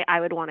them the way I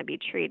would want to be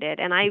treated.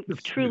 And I The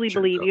truly future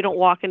believe you don't ghost.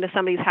 walk into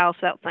somebody's house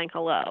without saying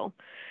hello.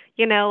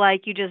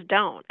 Like you just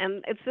don't.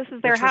 And this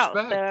is their That's house.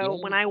 respect. So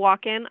Yeah. when I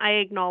walk in, I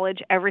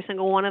acknowledge every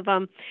single one of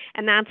them.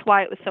 And that's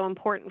why it was so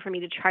important for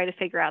me to try to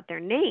figure out their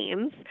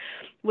names,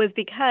 was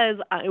because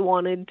I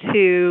wanted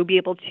to be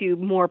able to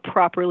more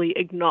properly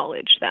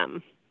acknowledge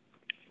them.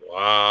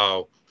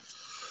 Wow.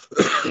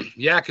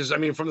 Yeah, because I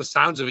mean, from the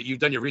sounds of it, you've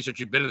done your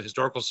research. You've been to the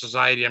historical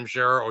society, I'm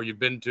sure, or you've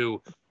been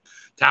to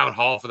town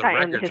hall for the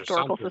I am the records or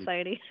Historical something.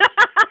 Society.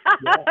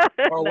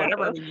 Yeah. Or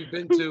whatever. I No. mean, you've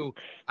been to.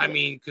 I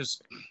mean,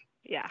 because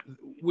Yeah.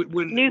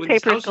 when these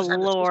Newspapers houses have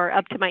this. galore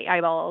up to my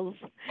eyeballs.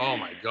 Oh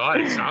my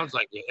God, it sounds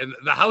like it. And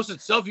the house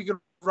itself, you could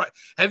write.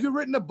 Have you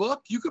written a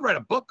book? You could write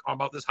a book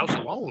about this house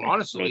alone.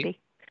 Honestly,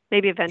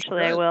 Maybe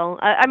eventually I you will.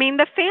 I mean,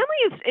 the family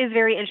is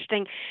very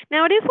interesting.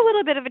 Now, it is a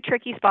little bit of a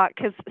tricky spot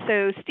because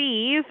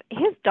Steve,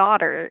 his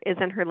daughter is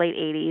in her late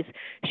 80s.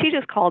 She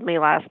just called me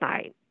last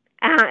night.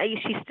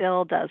 She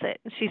still does it.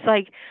 She's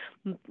like,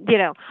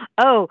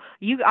 oh,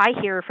 I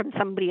hear from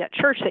somebody at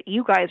church that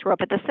you guys were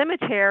up at the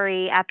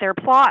cemetery at their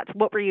plots.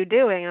 What were you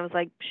doing? And I was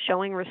like,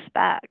 showing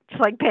respect,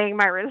 like paying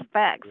my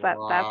respects. That's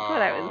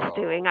what I was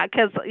doing. Wow.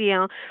 Because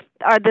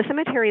the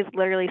cemetery is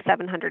literally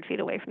 700 feet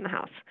away from the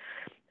house.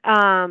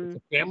 It's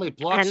a family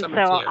plot And so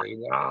cemetery.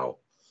 Wow.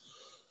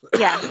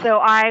 yeah, so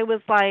I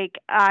was like,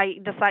 I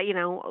decided,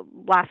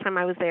 last time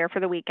I was there for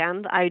the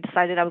weekend, I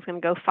decided I was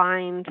going to go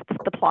find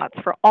the plots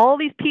for all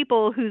these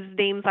people whose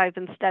names I've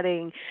been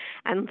studying.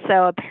 And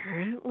so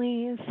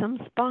apparently some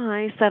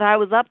spy said I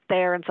was up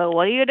there. And so,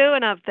 what are you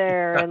doing up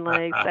there? And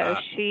like, so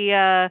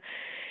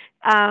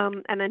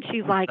and then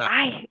she's like,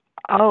 I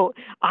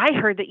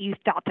heard that you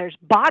thought there's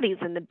bodies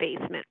in the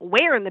basement.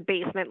 Where in the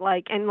basement?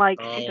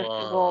 She just,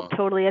 well, Oh.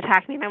 totally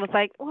attacked me. And I was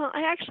like, well,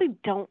 I actually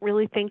don't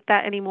really think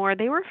that anymore.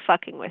 They were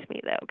fucking with me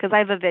though, because I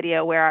have a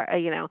video where,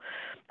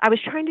 I was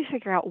trying to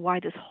figure out why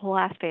this whole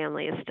ass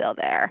family is still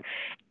there.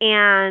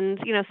 And,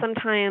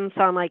 sometimes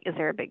I'm like, is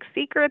there a big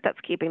secret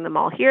that's keeping them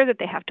all here that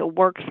they have to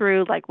work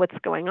through? Like, what's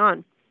going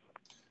on?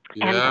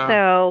 And Yeah.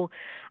 so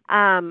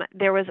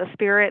there was a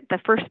spirit, the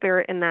first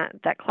spirit in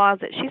that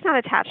closet. She's not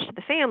attached to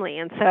the family,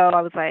 and so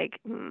I was like,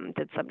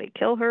 did somebody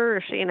kill her?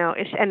 Or she, and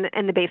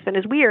the basement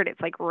is weird.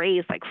 It's like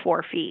raised like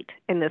 4 feet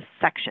in this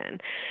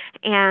section,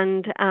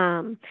 and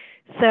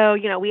so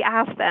we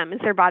asked them,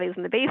 is there bodies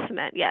in the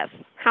basement? Yes.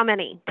 How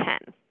many? 10.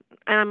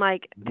 And I'm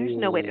like, there's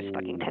no way there's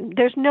fucking 10.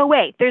 There's no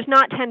way. There's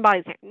not 10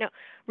 bodies here. No,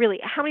 really.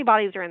 How many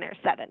bodies are in there?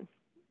 7.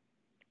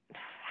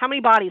 How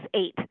many bodies?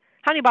 8.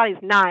 How many bodies?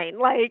 9.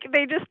 Like,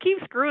 they just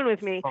keep screwing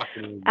with me.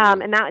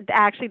 And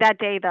that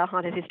day, the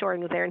haunted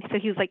historian was there, and so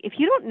he was like, if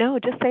you don't know,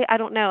 just say I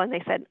don't know. And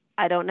they said,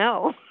 I don't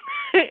know.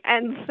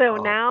 And so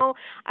now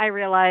I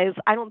realize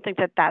I don't think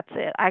that that's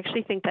it. I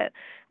actually think that,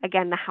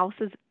 again, the house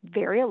is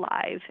very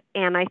alive,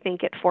 and I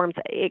think it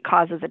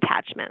causes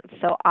attachment.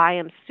 So I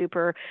am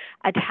super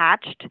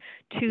attached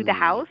to the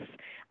house.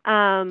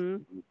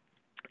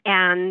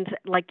 And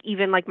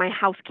even my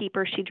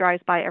housekeeper, she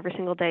drives by every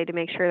single day to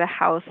make sure the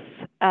house,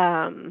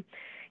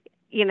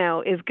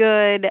 is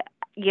good.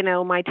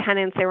 My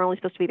tenants, they were only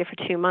supposed to be there for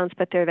 2 months,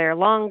 but they're there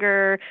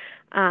longer.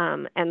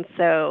 And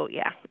so,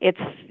 yeah, it's,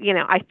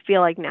 I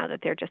feel like now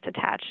that they're just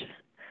attached.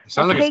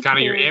 Sounds like it's kind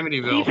of your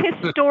Amityville. He's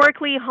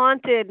historically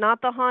haunted,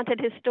 not the haunted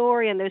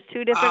historian. There's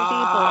 2 different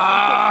people.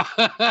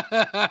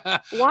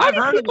 Why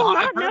do people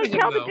not know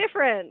tell the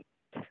difference?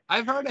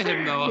 I've heard of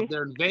him though, up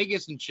there in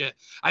Vegas and shit.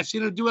 I've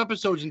seen him do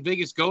episodes in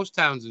Vegas ghost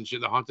towns and shit.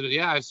 The haunted.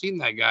 Yeah, I've seen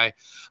that guy.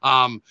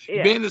 Man,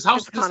 this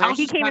house. This house.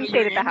 He came and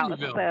stayed at the house.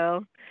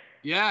 So.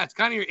 Yeah, it's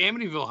kind of your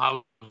Amityville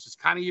house. It's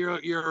kind of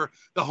your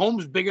the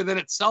home's bigger than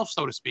itself,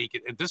 so to speak.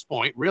 At this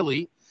point,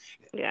 really.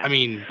 Yeah. I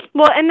mean.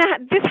 Well, and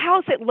this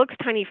house, it looks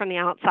tiny from the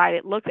outside.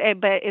 It looks,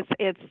 but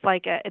it's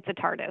like it's a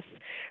TARDIS.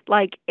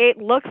 Like, it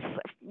looks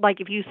like,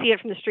 if you see it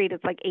from the street,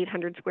 it's like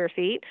 800 square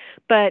feet,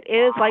 but it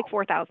is like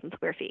 4,000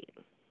 square feet.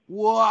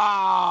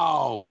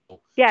 Wow.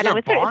 Yeah, no,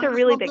 it's a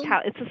really big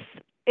house.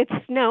 It's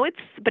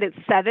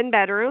 7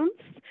 bedrooms.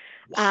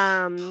 It's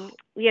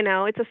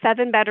a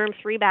 7-bedroom,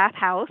 3-bath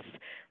house.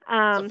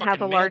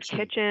 Has a large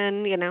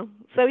kitchen,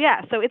 So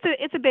yeah, so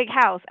it's a big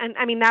house. And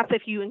I mean, that's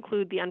if you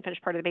include the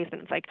unfinished part of the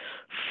basement. It's like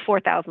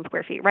 4,000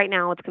 square feet. Right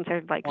now it's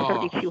considered like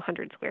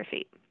 3,200 square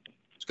feet.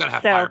 It's got to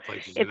have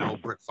fireplaces,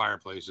 old brick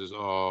fireplaces.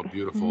 Oh,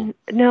 beautiful.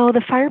 No,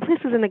 the fireplace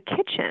was in the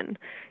kitchen,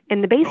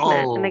 in the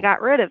basement, and they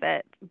got rid of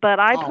it. But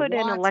I put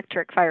in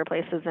electric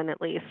fireplaces in, at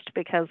least,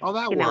 because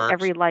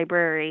every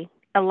library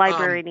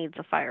needs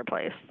a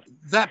fireplace.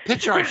 That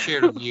picture I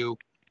shared of you,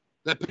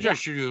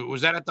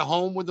 was that at the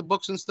home with the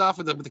books and stuff,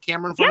 with the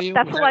camera in front of you?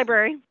 That's the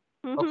library.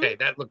 Mhm. Okay,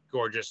 that looked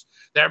gorgeous.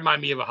 That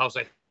reminded me of a house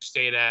I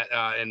stayed at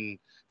in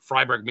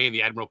Freiburg, Maine,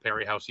 the Admiral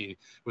Perry house. He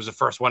was the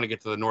first one to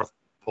get to the North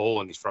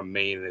Pole, and he's from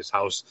Maine. And his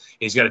house,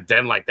 he's got a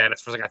den like that.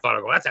 It's first thing I thought,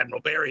 I go, that's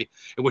Admiral Perry,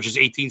 which is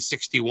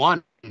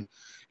 1861. And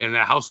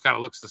that house kind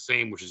of looks the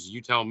same, which is,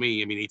 you tell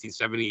me. I mean,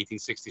 1870,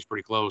 1860 is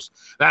pretty close.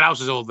 That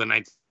house is older than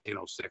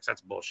 1906.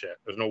 That's bullshit.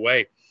 There's no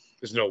way.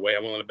 There's no way.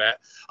 I'm willing to bet.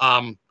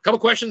 A couple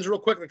questions real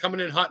quick. They're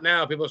coming in hot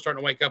now. People are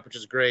starting to wake up, which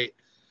is great.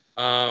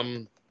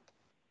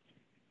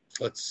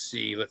 Let's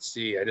see.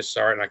 I just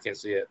saw it and I can't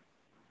see it.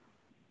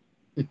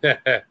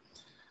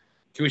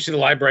 Can we see the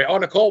library? Oh,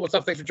 Nicole, what's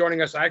up? Thanks for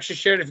joining us. I actually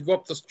shared it. If you go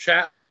up the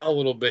chat a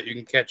little bit, you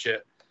can catch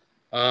it.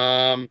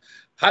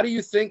 How do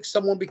you think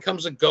someone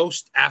becomes a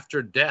ghost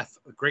after death?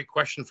 A great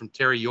question from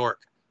Terry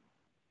York.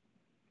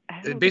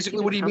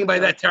 Basically, what do you mean by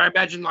that, Terry?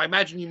 I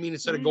imagine you mean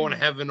instead of going to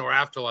heaven or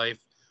afterlife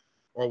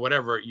or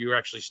whatever, you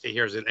actually stay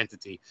here as an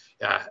entity.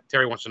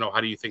 Terry wants to know, how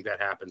do you think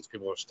that happens?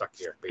 People are stuck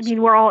here, basically. I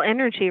mean, we're all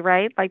energy,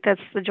 right? Like, that's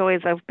the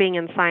joys of being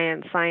in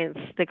science. Science,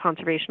 the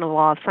conservation of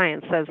law of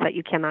science says that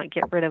you cannot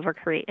get rid of or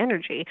create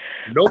energy.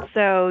 Nope.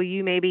 So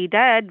you may be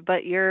dead,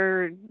 but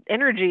your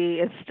energy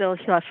is still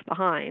left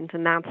behind.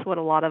 And that's what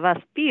a lot of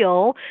us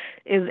feel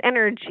is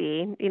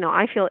energy. You know,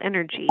 I feel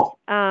energy.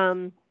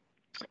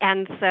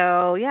 And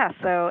so,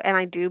 and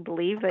I do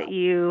believe that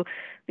you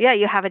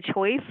have a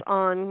choice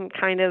on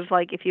kind of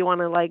like if you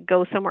want to like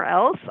go somewhere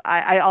else.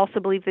 I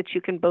also believe that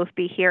you can both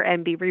be here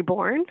and be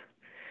reborn.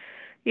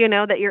 You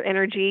know, that your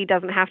energy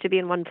doesn't have to be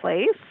in one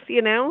place,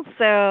 you know?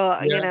 So,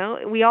 you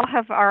know, we all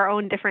have our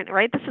own different,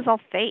 right? This is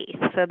all faith.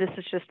 So this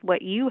is just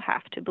what you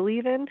have to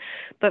believe in.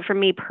 But for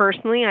me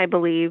personally, I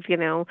believe, you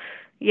know,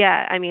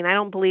 I mean, I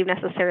don't believe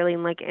necessarily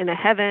in like in a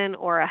heaven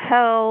or a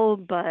hell,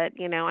 but,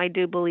 you know, I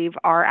do believe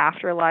our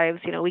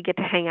afterlives, you know, we get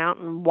to hang out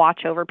and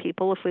watch over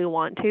people if we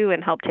want to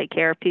and help take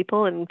care of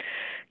people and,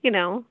 you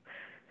know,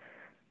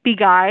 be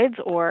guides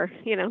or,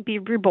 you know, be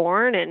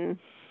reborn and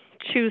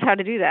choose how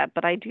to do that.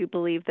 But I do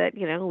believe that,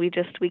 you know, we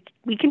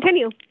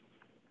continue.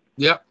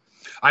 Yep.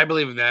 I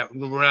believe in that.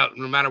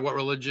 No matter what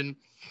religion,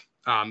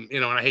 you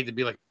know, and I hate to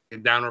be like a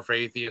downer for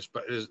atheists,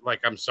 but it's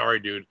like, I'm sorry,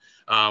 dude.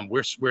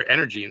 We're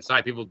energy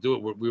inside. People do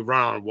it. We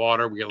run on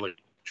water. We get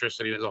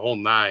electricity. There's a whole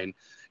nine.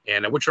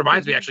 And which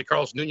reminds me, actually,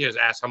 Carlos Nunez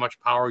asked how much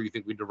power you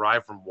think we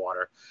derive from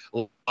water. A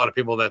lot of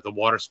people that the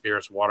water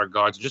spirits, water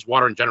gods, just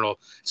water in general,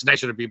 it's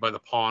nicer to be by the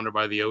pond or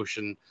by the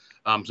ocean.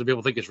 Some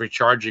people think it's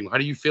recharging. How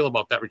do you feel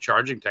about that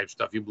recharging type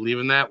stuff? You believe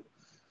in that?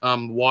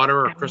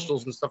 Water or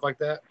crystals and stuff like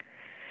that?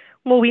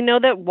 Well, we know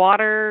that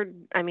water,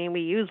 I mean,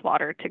 we use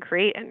water to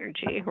create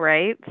energy,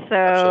 right? So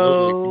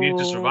absolutely. You need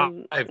to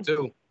survive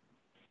too.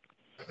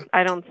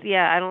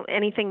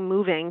 Anything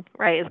moving,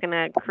 right, is going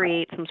to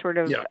create some sort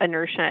of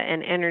inertia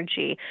and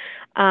energy.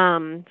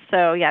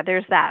 So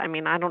there's that. I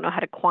mean, I don't know how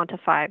to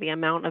quantify the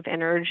amount of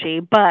energy,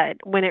 but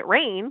when it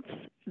rains,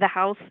 the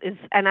house is,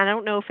 and I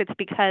don't know if it's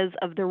because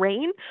of the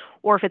rain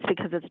or if it's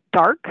because it's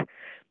dark,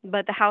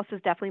 but the house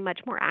is definitely much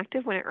more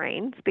active when it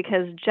rains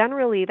because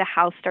generally the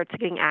house starts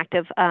getting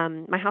active.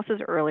 My house is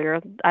earlier.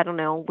 I don't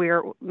know.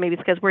 Maybe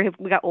it's because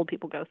we got old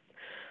people ghosts,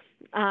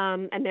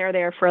 and they're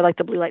there for like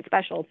the blue light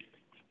special.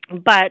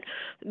 But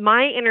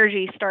my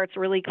energy starts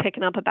really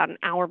picking up about an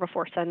hour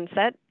before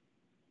sunset.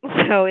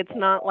 So it's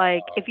not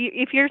like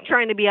if you're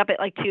trying to be up at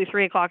like 2,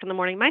 3 o'clock in the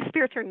morning, my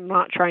spirits are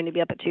not trying to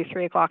be up at 2,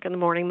 3 o'clock in the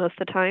morning most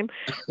of the time.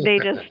 They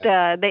just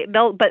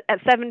but at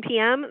 7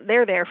 p.m.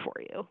 they're there for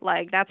you.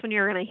 Like that's when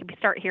you're gonna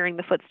start hearing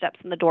the footsteps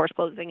and the doors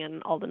closing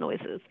and all the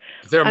noises.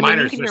 They're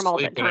minors. They're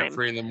sleeping at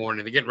 3 in the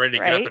morning. They're getting ready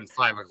to get up at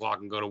 5 o'clock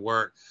and go to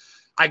work.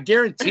 I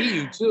guarantee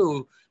you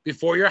too.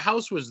 Before your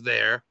house was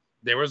there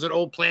was an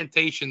old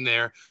plantation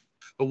there.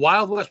 The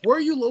Wild West. Where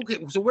are you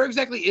located? So where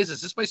exactly is this?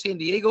 Is this by San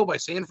Diego, by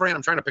San Fran?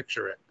 I'm trying to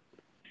picture it.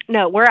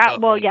 No, we're out.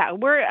 Well,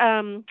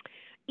 we're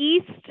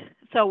east,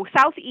 so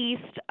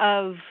southeast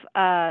of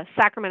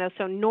Sacramento,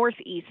 so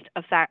northeast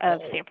of San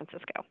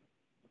Francisco.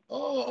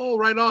 Oh,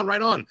 right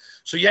on.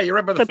 So you're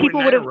right by the. So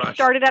people would have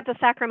started at the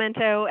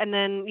Sacramento, and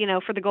then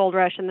for the gold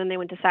rush, and then they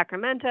went to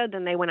Sacramento,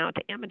 then they went out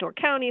to Amador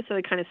County, so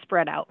they kind of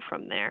spread out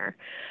from there.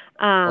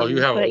 You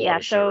have a lot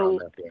of shit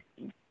around there.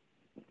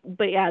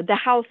 But the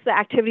house, the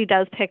activity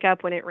does pick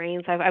up when it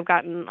rains. I've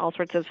gotten all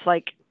sorts of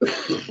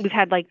we've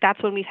had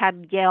that's when we've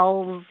had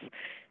yells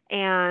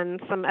and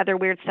some other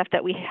weird stuff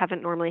that we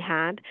haven't normally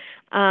had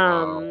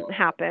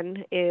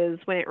happen is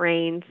when it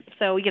rains.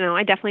 So,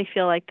 I definitely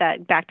feel like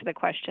that, back to the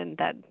question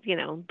that,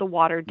 the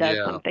water does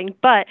something.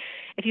 But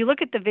if you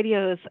look at the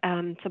videos,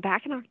 so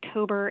back in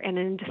October and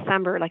in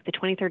December, like the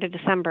 23rd of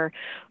December,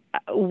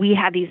 we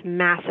had these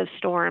massive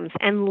storms.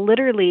 And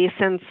literally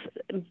since,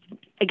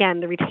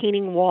 again, the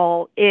retaining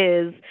wall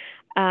is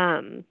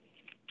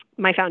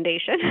my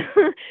foundation,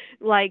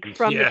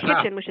 from the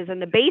kitchen, which is in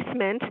the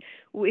basement,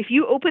 if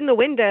you open the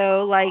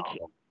window,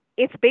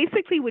 it's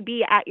basically would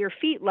be at your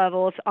feet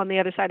level on the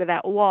other side of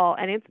that wall.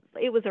 And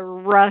it was a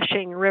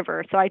rushing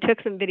river. So I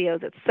took some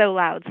videos. It's so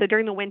loud. So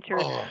during the winter,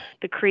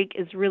 the creek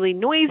is really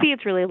noisy.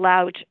 It's really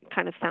loud, which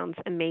kind of sounds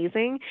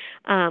amazing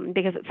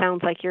because it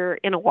sounds like you're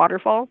in a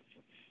waterfall.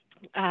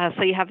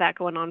 So you have that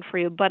going on for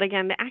you. But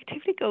again, the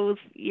activity goes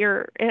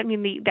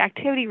the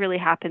activity really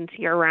happens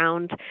year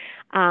round.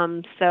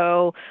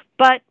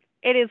 But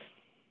it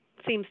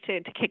seems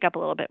to kick up a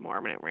little bit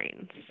more when it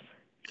rains.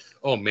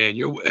 Oh man,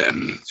 you're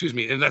excuse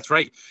me, and that's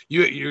right.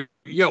 You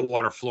got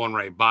water flowing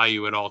right by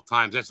you at all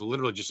times. That's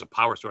literally just a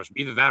power source,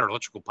 either that or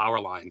electrical power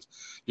lines.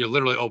 You're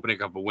literally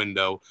opening up a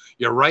window.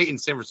 You're right in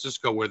San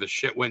Francisco where the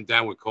shit went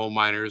down with coal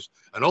miners.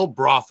 An old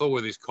brothel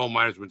where these coal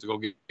miners went to go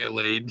get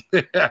laid.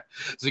 So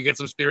you get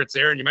some spirits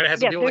there, and you might have had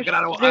some people that get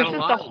out of There's line.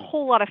 just a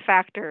whole lot of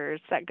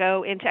factors that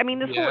go into. I mean,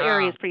 this whole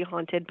area is pretty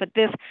haunted, but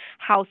this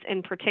house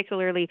in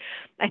particularly,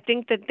 I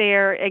think that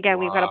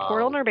we've got a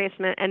portal in our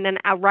basement, and then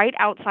right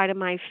outside of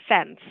my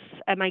fence,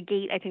 at my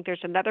gate, I think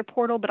there's another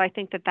portal, but I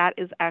think that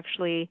is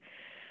actually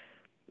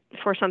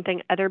for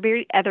something other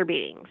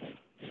beings.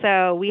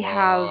 So we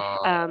have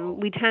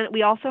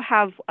we also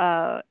have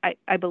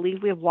I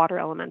believe we have water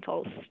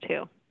elementals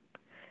too.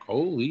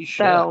 Holy shit.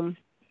 So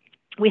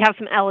we have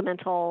some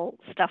elemental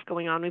stuff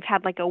going on. We've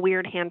had like a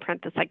weird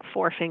handprint that's like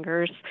 4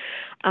 fingers.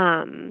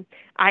 I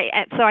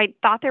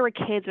thought there were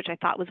kids, which I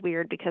thought was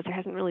weird because there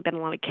hasn't really been a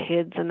lot of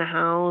kids in the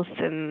house,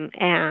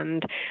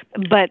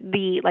 but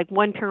the like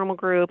one paranormal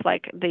group,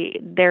 like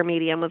their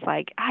medium was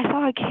like, I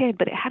saw a kid,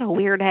 but it had a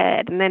weird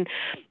head. And then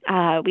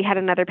we had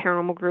another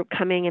paranormal group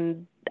coming,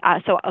 and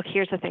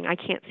here's the thing: I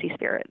can't see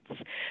spirits.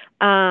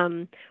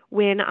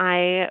 When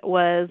I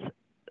was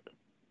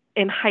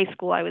in high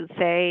school, I would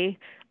say,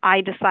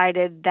 I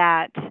decided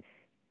that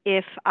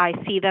if I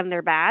see them,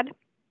 they're bad.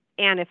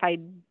 And if I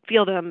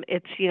feel them,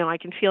 it's, I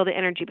can feel the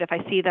energy, but if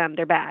I see them,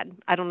 they're bad.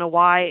 I don't know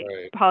why.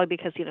 Right. Probably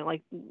because,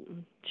 like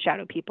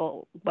shadow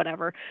people,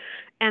 whatever.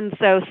 And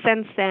so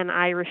since then,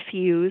 I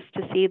refuse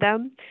to see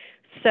them.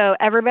 So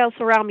everybody else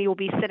around me will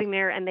be sitting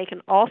there and they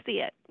can all see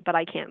it, but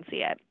I can't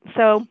see it.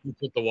 So you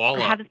put the wall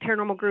I have this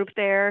paranormal group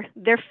there.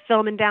 They're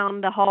filming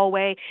down the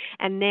hallway,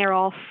 and they're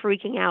all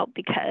freaking out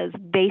because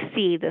they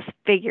see this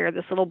figure,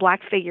 this little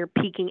black figure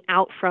peeking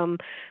out from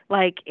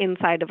like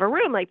inside of a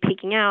room, like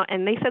peeking out.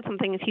 And they said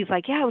something, and he's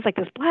like, yeah, it was like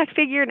this black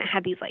figure, and it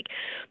had these like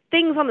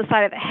things on the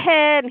side of the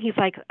head. And he's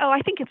like, oh, I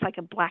think it's like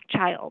a black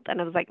child.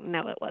 And I was like,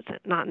 no, it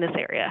wasn't. Not in this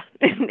area.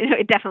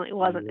 It definitely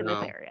wasn't in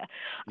this area.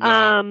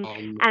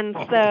 And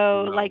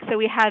so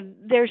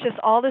there's just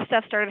all this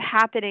stuff started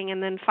happening.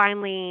 And then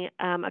finally,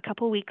 a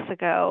couple weeks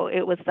ago,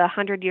 it was the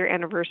 100-year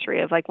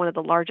anniversary of like one of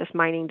the largest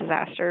mining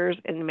disasters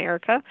in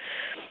America.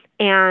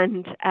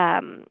 And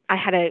I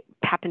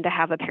happened to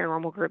have a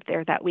paranormal group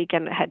there that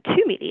weekend that had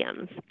 2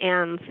 mediums.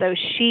 And so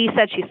she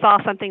said she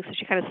saw something, so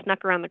she kind of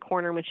snuck around the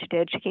corner. When she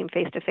did, she came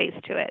face to face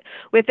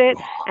with it,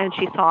 and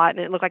she saw it, and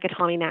it looked like a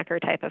Tommy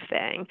Knacker type of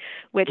thing,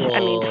 which, I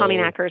mean, Tommy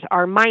Knackers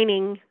are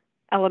mining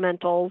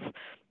elementals,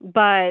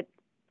 but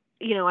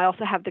I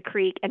also have the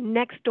creek, and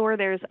next door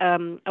there's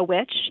a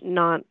witch,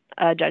 not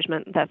a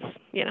judgment. That's,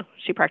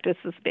 she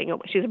practices being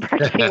she's a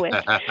practicing witch.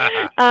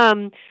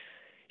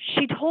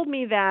 She told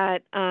me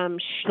that so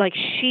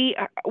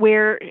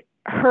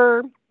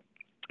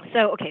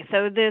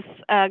this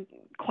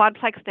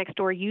quadplex next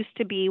door used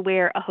to be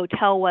where a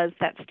hotel was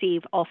that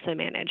Steve also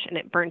managed, and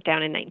it burnt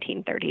down in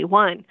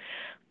 1931.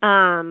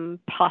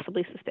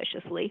 Possibly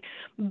suspiciously,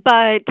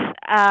 but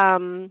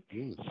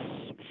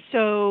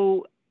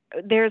so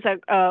there's a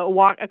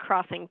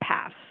crossing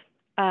path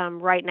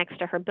right next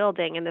to her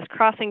building, and this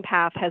crossing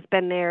path has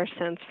been there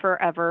since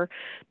forever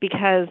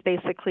because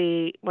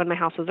basically when my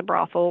house was a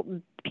brothel,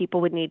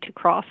 people would need to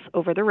cross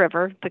over the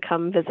river to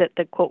come visit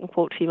the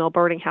quote-unquote female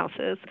boarding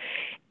houses.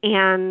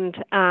 And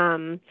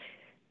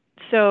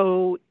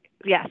so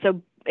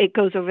it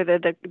goes over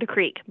the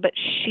creek, but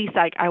she's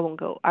like, I'm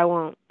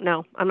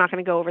not going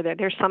to go over there.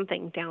 There's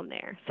something down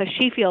there. So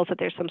she feels that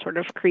there's some sort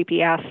of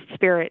creepy ass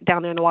spirit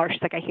down there in the water.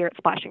 She's like, I hear it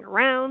splashing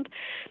around.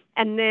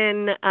 And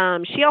then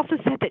she also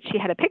said that she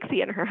had a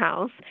pixie in her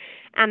house,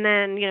 and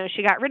then,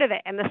 she got rid of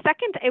it. And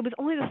it was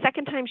only the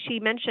second time she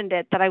mentioned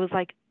it that I was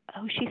like,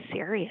 oh, she's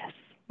serious.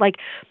 Like,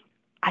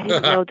 I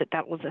didn't know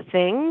that was a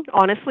thing.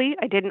 Honestly,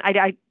 I didn't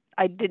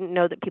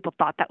know that people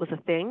thought that was a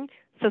thing.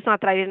 So it's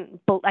not that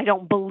I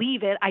don't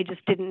believe it. I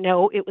just didn't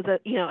know it was a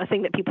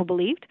thing that people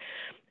believed.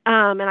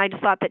 And I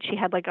just thought that she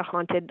had like a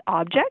haunted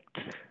object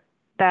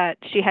that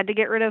she had to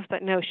get rid of,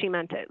 but no, she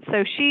meant it.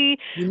 So she.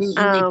 You mean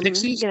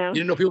pixies? You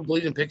didn't know people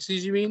believed in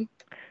pixies, you mean?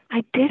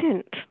 I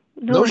didn't.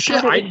 No,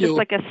 shit, I do. Just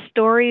like a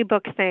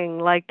storybook thing,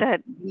 like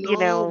that,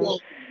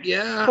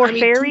 for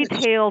fairy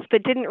tales,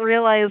 but didn't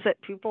realize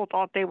that people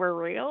thought they were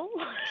real.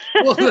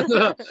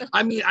 Well,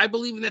 I mean, I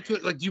believe in that too.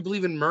 Like, do you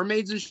believe in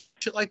mermaids and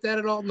shit like that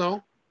at all?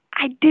 No.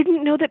 I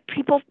didn't know that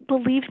people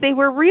believed they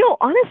were real,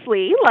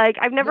 honestly. Like,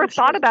 I've never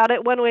thought about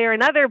it one way or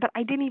another, but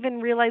I didn't even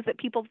realize that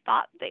people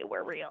thought they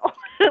were real.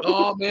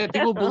 Oh, man,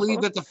 people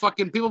believe that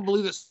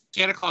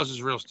Santa Claus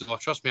is real still.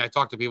 Trust me, I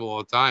talk to people all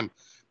the time.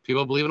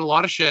 People believe in a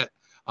lot of shit.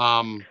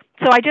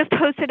 So I just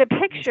posted a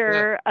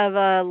picture of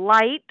a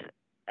light,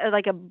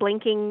 like a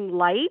blinking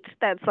light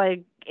that's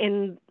like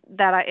it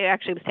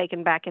actually was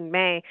taken back in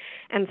May.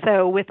 And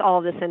so with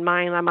all this in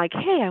mind, I'm like,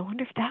 hey, I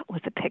wonder if that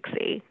was a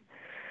pixie.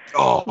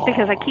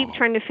 because I keep Oh,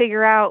 trying to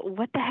figure out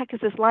what the heck is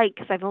this like,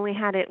 because I've only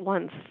had it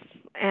once,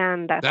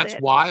 and that's that's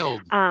it.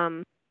 wild.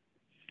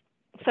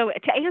 So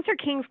to answer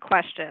King's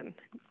question,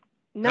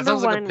 That number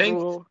sounds like a one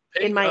rule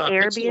in pink, my pixel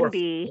or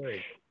Airbnb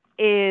fairy.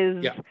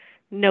 is Yeah.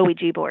 no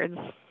Ouija boards.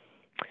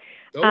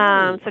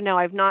 Oh, So no,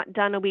 I've not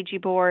done a Ouija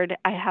board.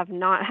 I have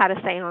not had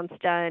a seance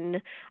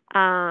done.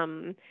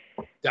 Um,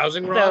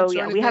 dowsing so rods or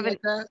yeah, we anything like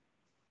haven't. that?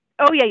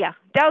 Oh yeah.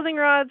 Dowsing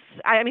rods.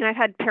 I mean, I've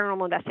had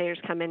paranormal investigators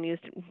come in and use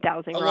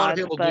dowsing A lot of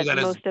rods, people do but that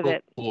as most of a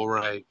it, tool,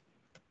 right?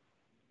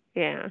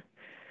 yeah.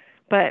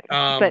 But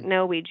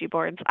no Ouija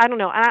boards. I don't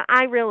know.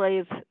 I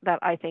realize that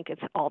I think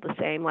it's all the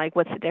same. Like,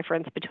 what's the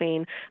difference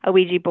between a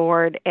Ouija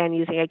board and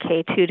using a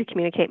K2 to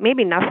communicate?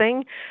 Maybe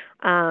nothing.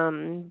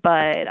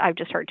 But I've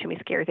just heard too many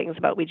scary things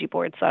about Ouija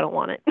boards, so I don't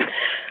want it.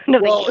 No,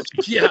 Well,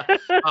 thank yeah.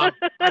 you.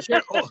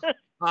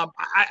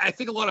 I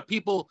think a lot of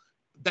people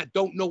that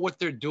don't know what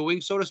they're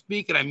doing, so to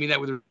speak, and I mean that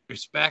with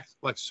respect,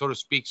 like, so to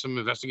speak, some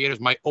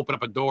investigators might open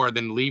up a door,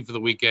 then leave for the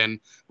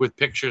weekend with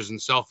pictures and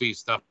selfie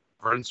stuff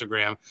for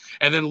Instagram,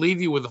 and then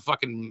leave you with a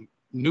fucking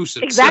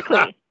nuisance.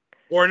 Exactly.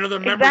 Or another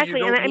member you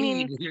Exactly. And don't I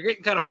need. mean, You're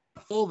getting kind of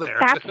full there.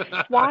 that's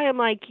why I'm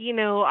like,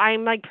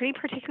 I'm like pretty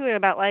particular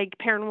about like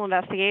paranormal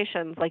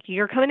investigations. Like,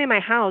 you're coming in my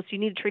house, you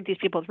need to treat these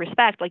people with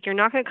respect. Like, you're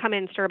not going to come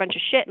in and stir a bunch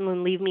of shit and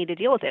then leave me to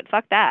deal with it.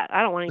 Fuck that.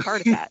 I don't want any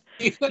part of that.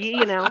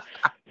 You know?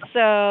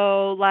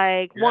 So,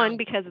 like, Yeah. one,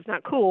 because it's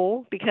not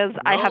cool, because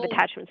I have No.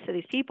 attachments to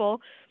these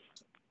people.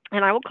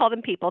 And I will call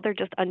them people. They're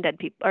just undead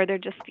people, or they're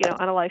just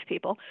unalive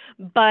people.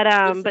 But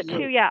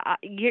two, you. yeah,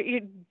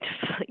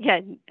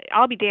 yeah,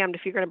 I'll be damned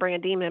if you're going to bring a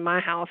demon in my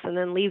house and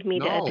then leave me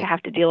to No.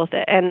 have to deal with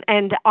it.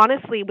 And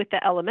honestly, with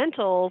the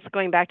elementals,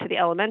 going back to the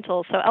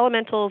elementals, so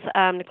elementals,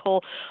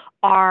 Nicole,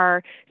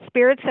 are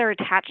spirits that are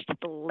attached to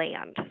the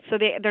land. So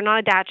they're not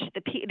attached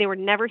to they were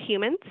never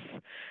humans.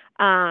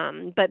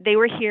 But they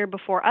were here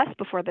before us,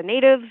 before the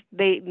natives.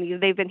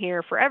 They've been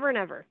here forever and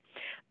ever.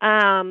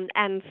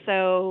 And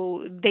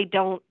so they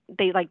don't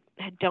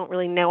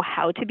really know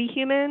how to be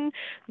human.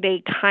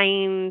 They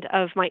kind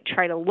of might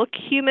try to look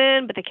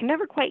human, but they can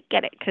never quite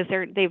get it because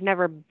they've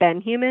never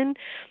been human.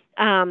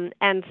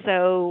 And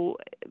so,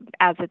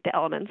 as with the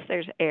elements,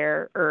 there's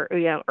air, or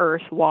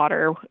earth,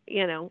 water,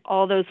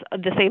 all those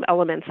the same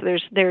elements.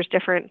 There's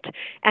different,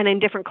 and in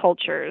different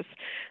cultures,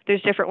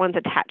 there's different ones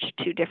attached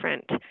to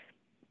different,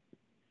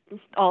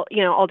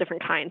 all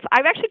different kinds.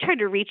 I've actually tried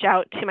to reach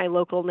out to my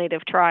local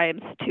native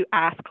tribes to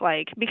ask,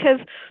 because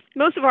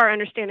most of our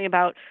understanding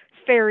about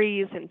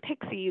fairies and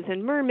pixies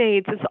and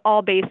mermaids is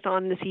all based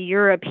on this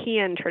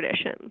European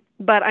tradition.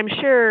 But I'm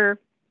sure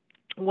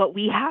what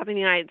we have in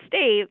the United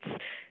States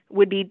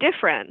would be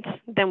different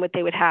than what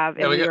they would have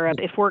in Europe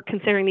if we're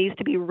considering these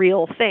to be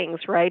real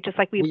things, right? Just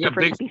like we have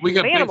different species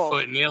of animals.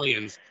 Bigfoot and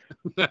aliens.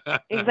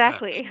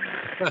 Exactly.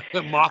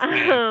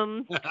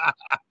 Mothman.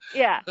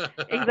 Yeah,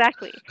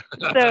 exactly.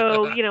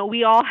 So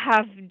we all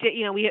have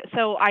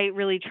so I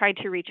really tried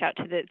to reach out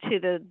to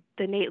the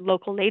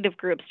local native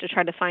groups to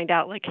try to find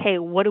out, like, hey,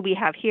 what do we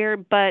have here?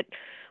 But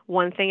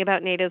one thing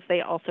about natives,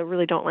 they also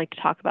really don't like to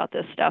talk about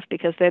this stuff,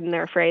 because then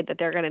they're afraid that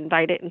they're going to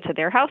invite it into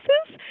their houses.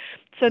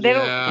 So they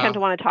don't tend to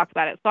want to talk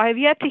about it. So I've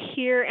yet to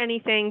hear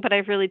anything, but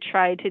I've really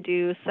tried to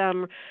do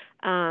some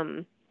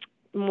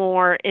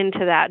more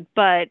into that.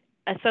 But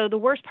so the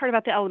worst part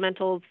about the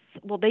elementals,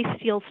 well, they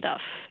steal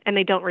stuff and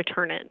they don't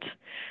return it.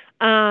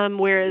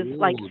 Whereas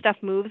like stuff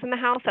moves in the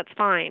house, that's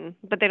fine,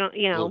 but they don't,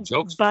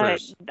 but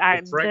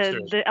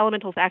the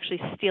elementals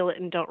actually steal it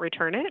and don't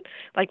return it,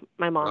 like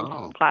my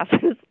mom's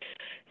classes.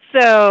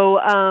 So,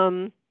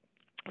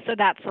 so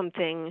that's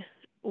something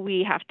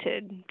we have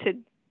to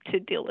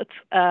deal with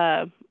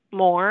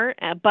more.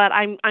 But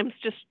I'm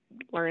just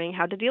learning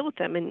how to deal with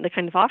them, and the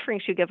kind of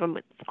offerings you give them.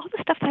 It's all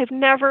the stuff that I've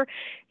never,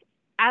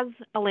 as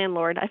a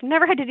landlord, I've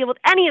never had to deal with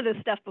any of this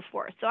stuff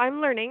before. So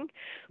I'm learning,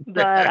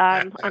 but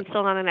I'm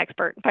still not an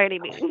expert by any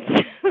means.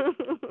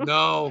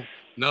 No,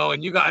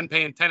 and you got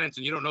unpaying tenants,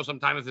 and you don't know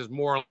sometimes if there's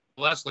more or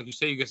less. Like you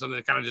say, you get something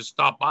that kind of just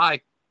stop by.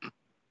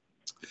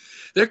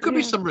 There could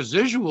be some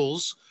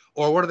residuals,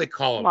 or what do they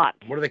call them?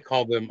 What do they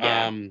call them?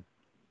 Yeah.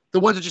 The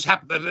ones that just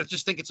happen, that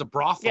just think it's a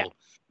brothel.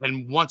 Yeah.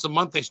 And once a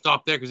month they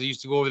stop there because they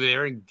used to go over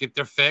there and get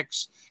their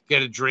fix,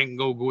 get a drink, and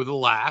go with the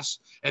lass.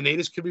 And they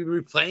just could be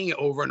replaying it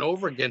over and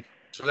over again.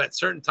 So at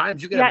certain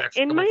times you get an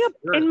extra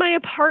in my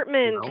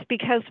apartment,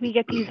 because we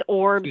get these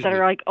orbs that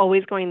are like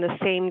always going the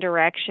same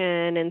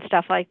direction and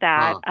stuff like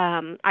that.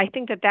 I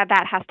think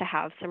that has to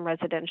have some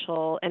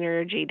residential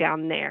energy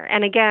down there.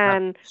 And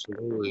again,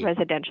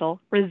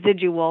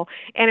 residual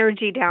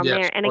energy down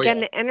there. And again,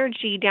 the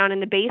energy down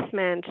in the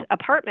basement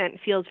apartment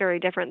feels very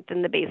different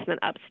than the basement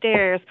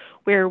upstairs,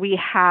 where we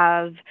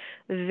have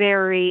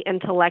very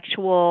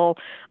intellectual,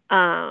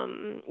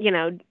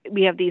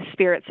 we have these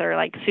spirits that are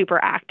like super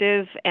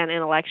active and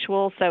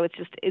intellectual. So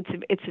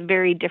it's a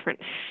very different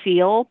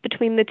feel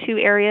between the two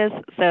areas.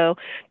 So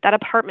that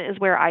apartment is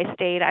where I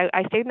stayed.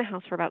 I stayed in the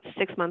house for about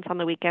 6 months on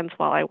the weekends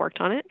while I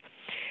worked on it.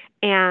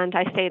 And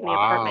I stayed in the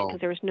apartment Wow.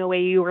 because there was no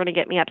way you were going to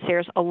get me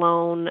upstairs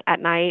alone at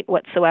night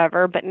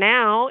whatsoever. But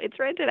now it's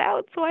rented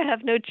out, so I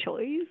have no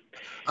choice.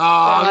 So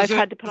I was I've gonna say,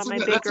 had to put on my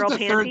big that's like girl the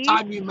third panties.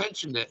 time you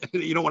mentioned it.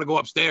 You don't want to go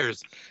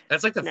upstairs.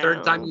 That's like the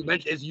third time No. you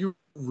mentioned it. You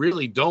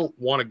really don't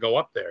want to go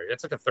up there.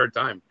 That's like a third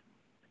time.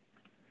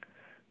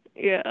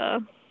 Yeah.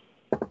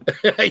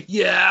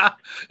 Yeah.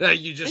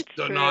 You just It's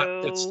do not.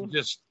 It's true.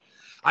 just.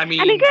 I And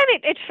mean, again,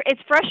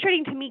 it's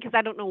frustrating to me because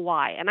I don't know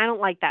why, and I don't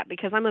like that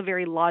because I'm a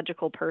very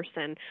logical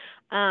person.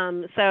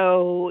 Why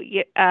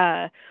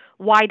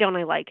don't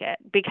I like it?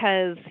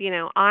 Because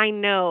I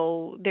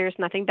know there's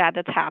nothing bad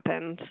that's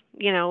happened.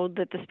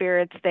 That the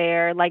spirit's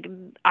there. Like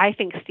I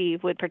think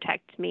Steve would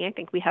protect me. I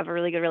think we have a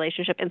really good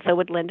relationship, and so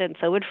would Linda, and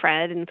so would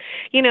Fred, and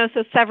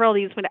so several of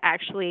these would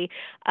actually,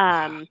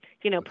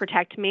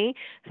 protect me.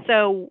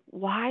 So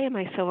why am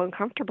I so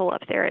uncomfortable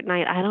up there at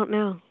night? I don't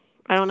know.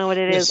 I don't know what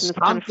it is, and there's it's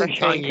kind of something frustrating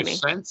telling to your me.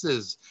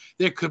 senses.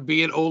 There could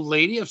be an old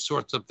lady of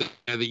sorts up there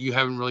that you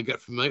haven't really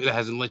got familiar, that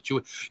hasn't let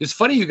you. It's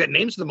funny you got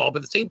names of them all, but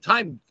at the same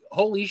time,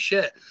 holy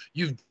shit,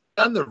 you've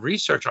done the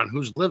research on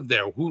who's lived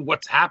there,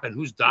 what's happened,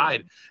 who's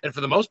died, and for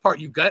the most part,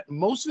 you got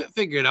most of it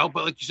figured out.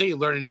 But like you say, you're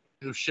learning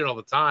new shit all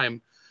the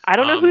time. I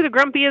don't know who the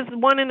grumpiest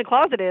one in the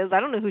closet is. I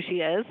don't know who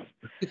she is.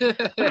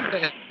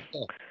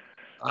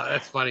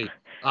 That's funny.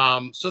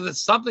 So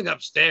there's something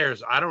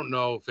upstairs. I don't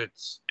know if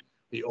it's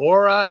the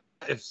aura,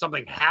 if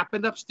something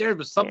happened upstairs,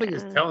 but something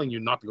is Yeah, telling you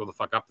not to go the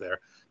fuck up there.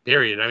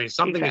 Period. I mean,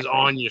 something is exactly.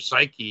 on your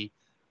psyche.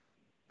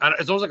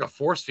 It's almost like a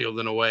force field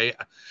in a way.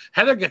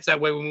 Heather gets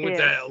that way when we went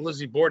to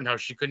Lizzie Borden's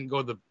house. She couldn't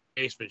go to the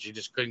basement. She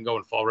just couldn't go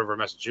in Fall River,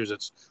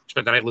 Massachusetts.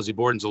 Spent the night at Lizzie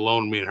Borden's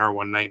alone, me and her,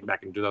 one night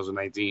back in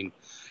 2019.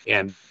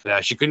 And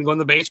she couldn't go in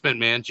the basement,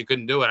 man. She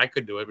couldn't do it. I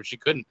could do it, but she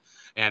couldn't.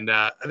 And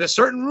there's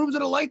certain rooms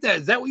that are like that.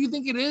 Is that what you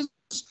think it is?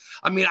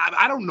 I mean,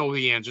 I don't know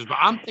the answers, but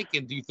I'm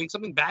thinking, do you think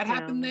something bad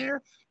happened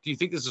there? Do you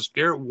think there's a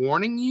spirit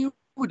warning you?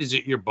 Is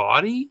it your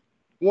body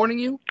warning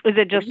you? Is it What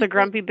do just you the think?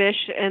 grumpy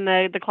bitch in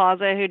the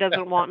closet who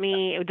doesn't want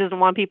me, who doesn't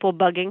want people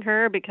bugging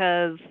her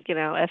because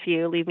if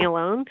you leave me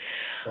alone?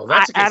 Well,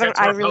 that's the case. That's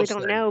I her really house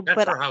don't then. know,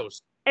 That's her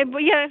house.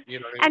 but yeah,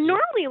 You know what I and mean?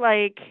 normally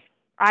like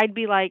I'd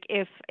be like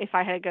if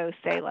I had a ghost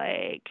say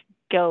like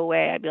go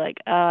away, I'd be like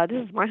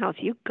this is my house,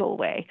 you go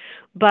away.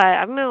 But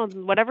I don't know,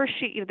 whatever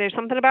there's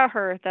something about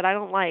her that I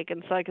don't like,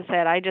 and so like I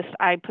said,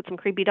 I put some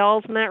creepy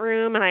dolls in that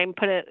room, and I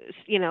put a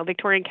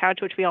Victorian couch,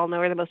 which we all know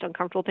are the most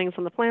uncomfortable things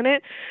on the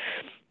planet,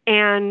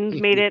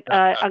 and made it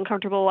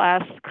uncomfortable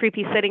as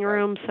creepy sitting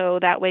room, so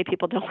that way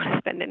people don't want to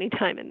spend any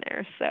time in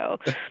there. So,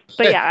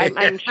 but yeah,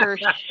 I'm sure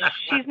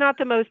she's not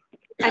the most.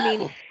 I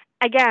mean,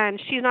 again,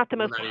 she's not the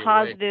most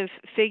positive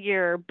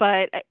figure,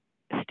 but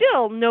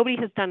still, nobody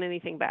has done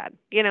anything bad.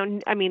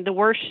 I mean, the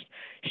worst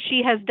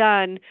she has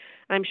done,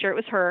 I'm sure it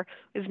was her,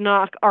 is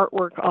knock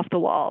artwork off the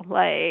wall.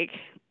 Like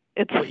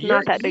it's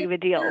not that big of a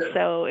deal.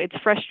 So it's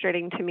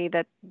frustrating to me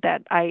that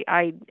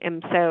I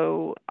am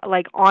so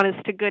like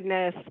honest to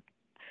goodness.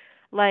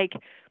 Like,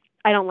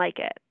 I don't like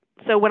it.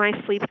 So when I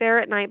sleep there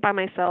at night by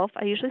myself,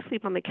 I usually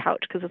sleep on the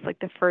couch because it's like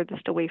the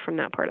furthest away from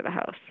that part of the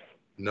house.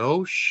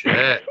 No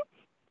shit.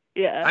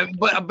 Yeah.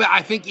 But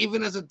I think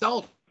even as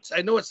adults,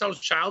 I know it sounds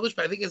childish,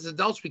 but I think as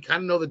adults we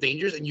kind of know the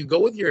dangers, and you go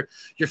with your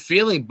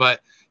feeling.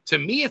 But to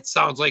me, it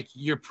sounds like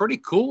you're pretty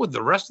cool with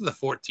the rest of the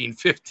 14,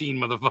 15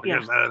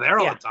 motherfuckers that are there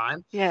all the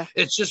time. Yeah.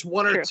 It's just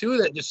one or two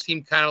that just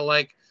seem kind of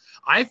like,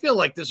 I feel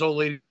like this old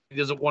lady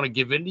doesn't want to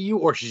give in to you,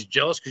 or she's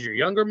jealous because you're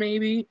younger,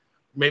 maybe.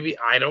 Maybe,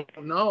 I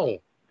don't know.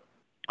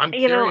 I'm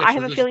curious. I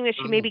have a feeling that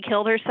she maybe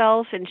killed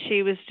herself and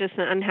she was just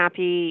an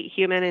unhappy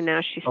human and now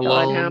she's still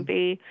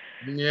unhappy.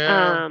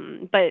 Yeah.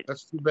 But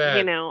that's too bad.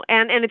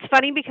 And it's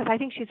funny because I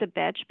think she's a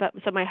bitch, but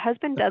so my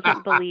husband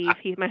doesn't believe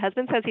my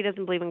husband says he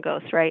doesn't believe in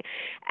ghosts, right?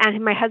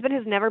 And my husband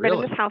has never been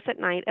in this house at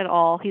night at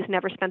all. He's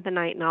never spent the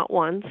night, not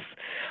once.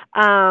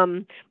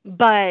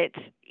 But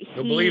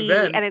He'll believe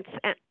then. And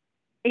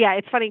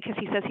it's funny because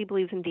he says he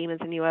believes in demons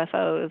and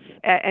UFOs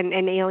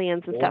and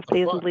aliens and stuff, but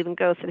he doesn't believe in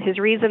ghosts. And his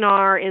reason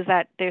is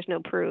that there's no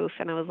proof.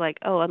 And I was like,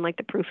 oh, unlike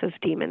the proof of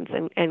demons.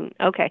 And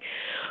okay.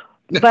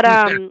 But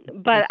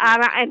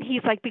and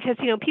he's like, because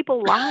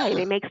people lie,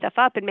 they make stuff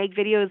up and make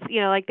videos,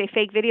 like they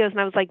fake videos.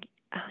 And I was like,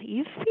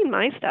 you've seen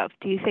my stuff.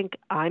 Do you think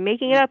I'm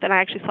making it up? And I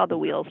actually saw the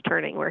wheels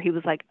turning where he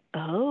was like,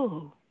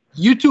 oh.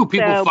 YouTube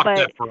people fuck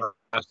that for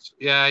us.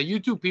 Yeah,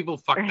 YouTube people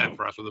fuck that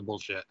for us with the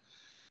bullshit.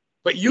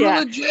 But you're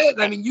legit.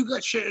 I mean, you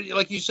got shit,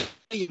 like you said.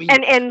 I mean,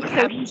 and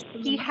so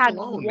he had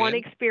one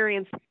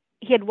experience.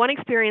 He had one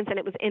experience, and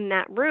it was in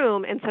that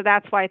room. And so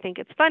that's why I think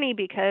it's funny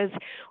because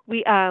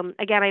we,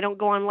 again, I don't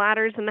go on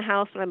ladders in the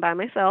house when I'm by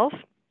myself.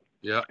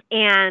 Yeah.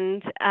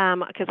 And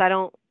because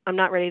I'm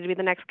not ready to be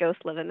the next ghost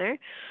living there.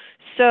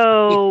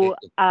 So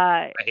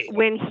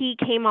when he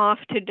came off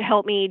to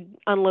help me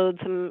unload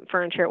some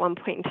furniture at one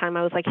point in time,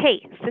 I was like,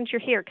 hey, since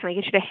you're here, can I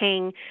get you to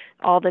hang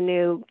all the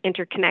new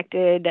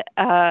interconnected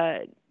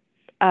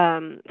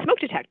smoke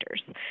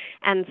detectors?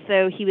 And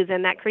so he was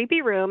in that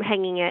creepy room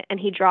hanging it, and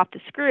he dropped a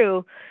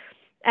screw,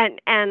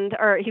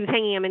 or he was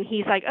hanging him, and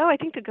he's like, "Oh, I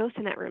think the ghost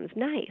in that room is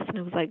nice." And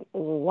I was like,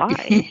 "Why?"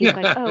 And he's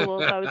like, "Oh, well,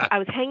 so I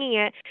was hanging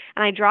it,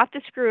 and I dropped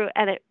the screw,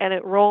 and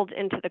it rolled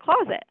into the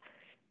closet,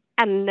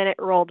 and then it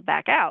rolled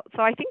back out.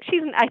 So I think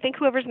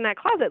whoever's in that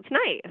closet's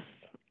nice."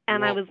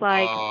 And I was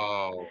like,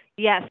 Whoa.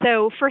 "Yeah."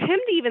 So for him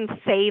to even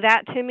say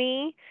that to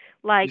me,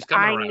 like He's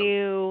coming I around.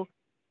 knew.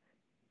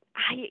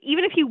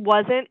 Even if he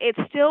wasn't, it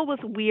still was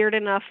weird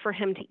enough for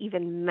him to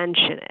even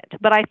mention it.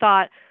 But I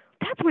thought,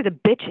 that's where the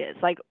bitch is.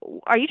 Like,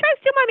 are you trying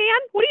to steal my man?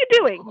 What are you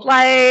doing?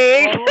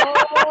 Like,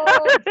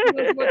 Oh, she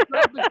was what's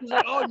up, and she's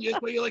like, oh, yes,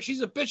 but you're like,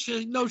 she's a bitch. She's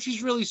like, no,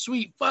 she's really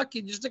sweet. Fuck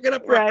it, just stick it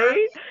up for her.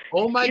 right?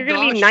 Oh my You're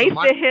gonna be gosh. So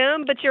nice to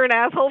him, but you're an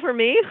asshole for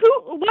me.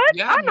 Who? What?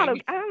 yeah,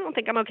 maybe. I don't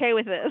think I'm okay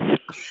with this.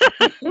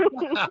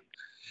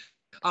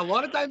 A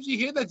lot of times you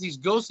hear that these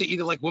ghosts, they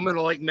either like women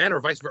or like men or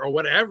vice versa or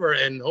whatever.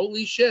 And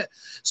holy shit.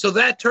 So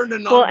that turned a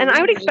Well, and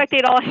I would non-believer expect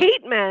they'd all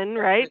hate men,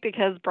 right?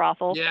 Because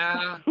brothel.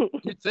 Yeah,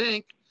 you'd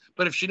think.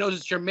 But if she knows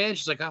it's your man,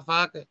 she's like, oh,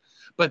 fuck it.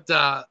 But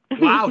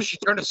wow, she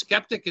turned a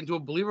skeptic into a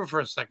believer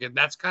for a second.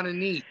 That's kind of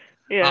neat.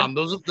 Yeah.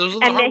 Those are the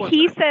And hard ones.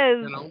 He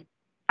says, you know.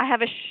 I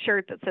have a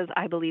shirt that says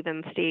 "I believe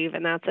in Steve,"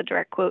 and that's a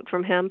direct quote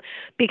from him.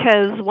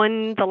 Because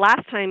when the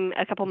last time,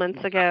 a couple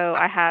months ago,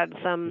 I had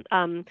some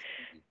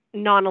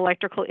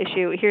non-electrical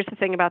issue. Here's the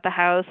thing about the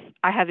house: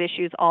 I have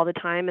issues all the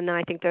time, and then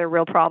I think they're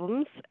real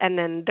problems, and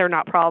then they're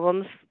not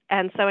problems.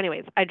 And so,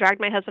 anyways, I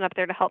dragged my husband up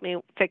there to help me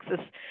fix this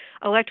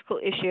electrical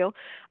issue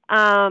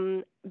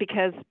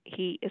because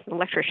he is an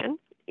electrician.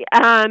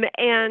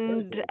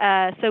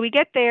 So we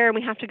get there, and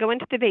we have to go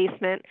into the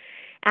basement.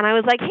 And I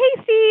was like,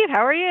 "Hey, Steve,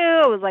 how are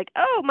you?" I was like,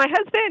 "Oh, I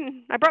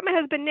brought my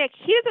husband, Nick.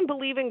 He doesn't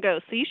believe in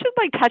ghosts, so you should,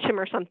 like, touch him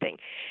or something."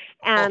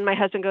 And my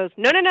husband goes,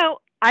 "No, no, no.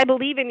 I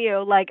believe in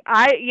you.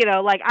 I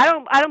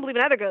don't believe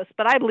in other ghosts,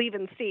 but I believe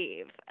in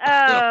Steve."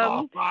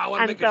 I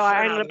want to make a shirt I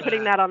out ended of up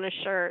putting that. that on a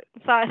shirt.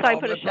 I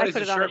put Buddy's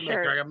it on a shirt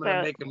maker. shirt. I'm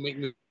gonna make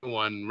me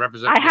one.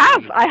 Represent I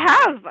me.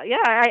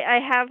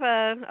 have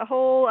a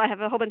whole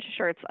bunch of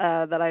shirts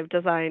that I've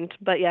designed.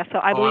 But yeah, so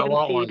I believe in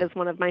Steve one. is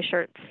one of my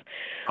shirts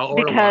I'll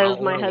order one.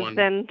 because my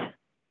husband.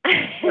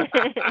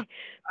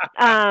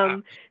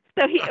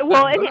 So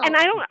and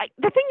I don't.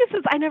 The thing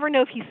is I never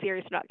know if he's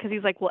serious or not because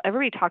he's like, well,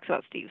 everybody talks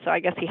about Steve, so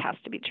I guess he has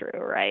to be true,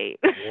 right?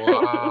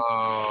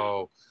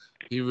 Wow.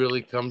 He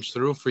really comes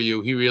through for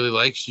you. He really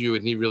likes you,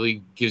 and he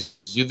really gives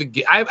you the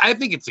gift. I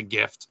think it's a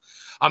gift.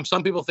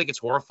 Some people think it's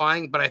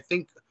horrifying, but I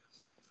think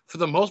for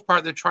the most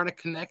part, they're trying to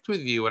connect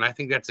with you, and I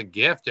think that's a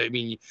gift. I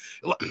mean,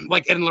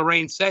 like Ed and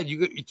Lorraine said,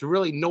 to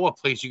really know a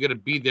place, you got to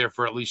be there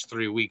for at least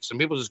 3 weeks. Some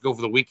people just go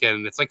for the weekend,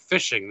 and it's like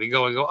fishing. They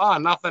go, oh,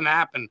 nothing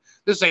happened.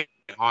 This ain't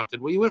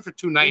haunted. Well, you went for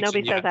 2 nights.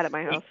 Nobody says that at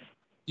my house.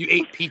 You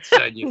ate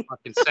pizza and you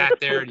fucking sat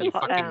there and you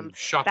fucking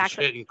shot the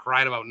shit and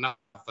cried about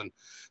nothing.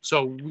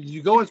 So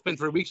you go and spend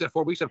 3 weeks at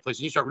 4 weeks at a place,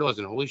 and you start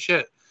realizing, holy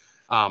shit.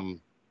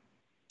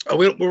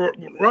 We're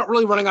not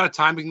really running out of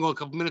time. We can go a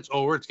couple minutes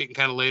over. It's getting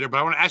kind of later, but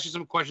I want to ask you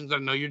some questions I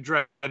know you're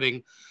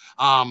dreading.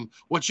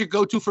 What's your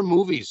go-to for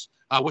movies?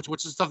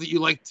 What's the stuff that you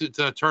like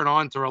to turn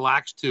on to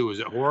relax to? Is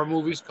it horror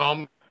movies,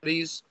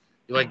 comedies?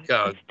 You like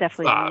it's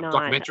definitely not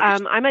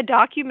documentaries? I'm a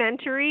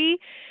documentary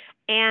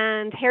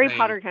and Harry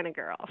Potter kind of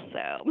girl.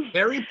 So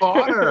Harry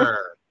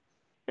Potter.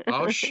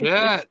 Oh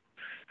shit.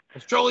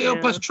 Petroleum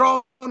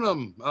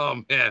Patronum.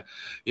 Oh man.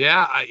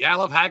 Yeah, I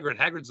love Hagrid.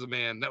 Hagrid's the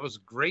man. That was a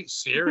great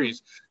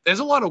series. There's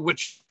a lot of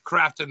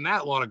witchcraft in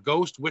that, a lot of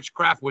ghost,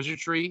 witchcraft,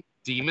 wizardry,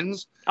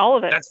 demons. All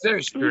of it. That's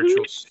very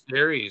spiritual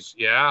series.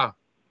 Yeah.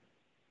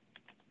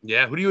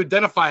 Yeah. Who do you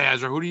identify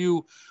as, or who do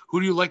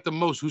you like the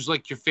most? Who's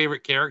like your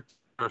favorite character,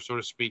 so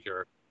to speak,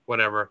 or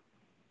whatever?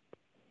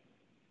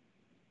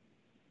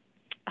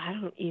 I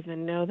don't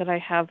even know that I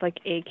have like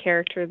a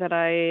character that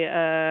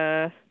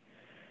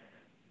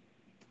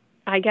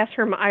I guess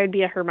I would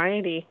be a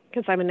Hermione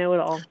because I'm a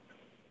know-it-all.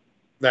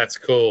 That's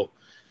cool.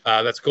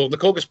 That's cool.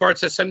 Nicole Gaspard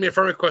says, send me a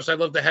friend request. I'd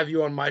love to have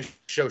you on my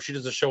show. She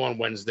does a show on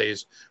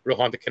Wednesdays, Real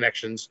Haunted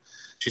Connections.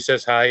 She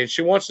says hi, and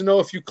she wants to know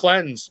if you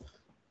cleanse.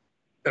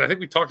 And I think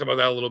we talked about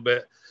that a little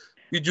bit.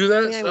 You do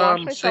that? I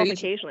wash myself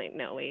occasionally.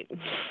 No, wait.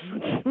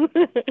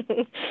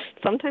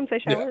 Sometimes I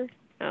shower. Yeah.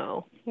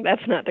 Oh,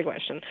 that's not the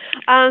question.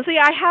 So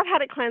yeah, I have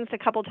had it cleansed a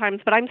couple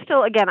times, but I'm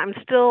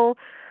still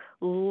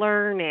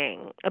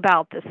learning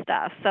about this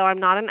stuff. So I'm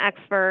not an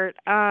expert.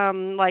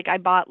 Like I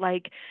bought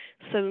like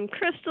some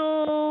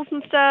crystals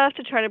and stuff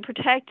to try to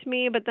protect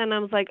me, but then I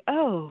was like,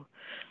 oh,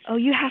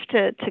 you have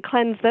to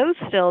cleanse those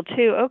still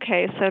too.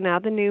 Okay, so now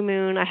the new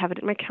moon, I have it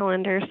in my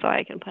calendar so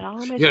I can put all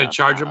of my You gotta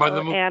charge them by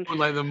the moon,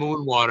 like the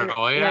moon water.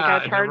 Oh yeah, I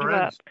gotta charge them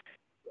up.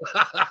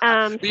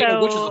 Which is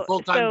a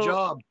full-time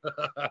job.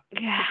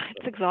 Yeah,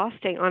 it's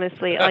exhausting,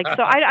 honestly. Like,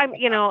 so I'm,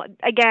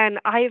 again,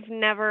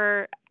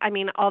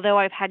 although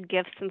I've had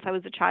gifts since I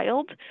was a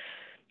child,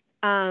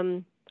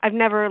 I've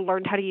never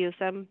learned how to use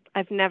them.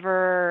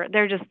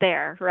 They're just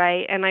there,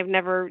 right? And I've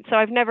never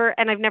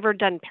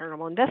done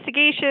paranormal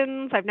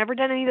investigations. I've never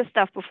done any of this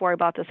stuff before I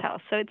bought this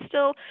house. So it's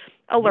still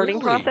a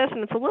learning process,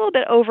 and it's a little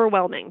bit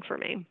overwhelming for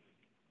me.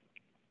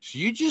 So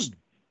you just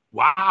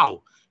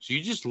Wow. So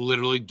you just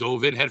literally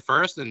dove in head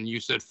first, and you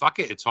said, "Fuck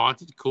it, it's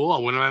haunted.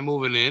 Cool. When am I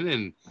moving in?"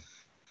 And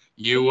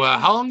you,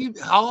 how long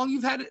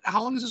you've had it?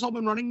 How long has this all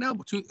been running now?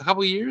 A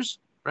couple of years,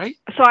 right?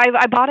 So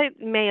I bought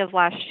it May of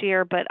last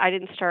year, but I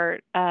didn't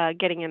start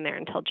getting in there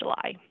until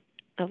July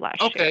of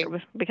last year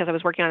because I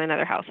was working on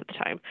another house at the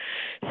time.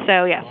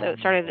 So yeah, so it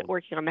started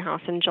working on the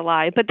house in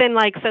July. But then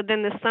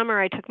then this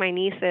summer I took my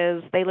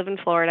nieces, they live in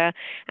Florida,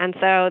 and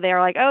so they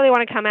were like, oh, they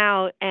want to come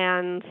out,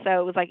 and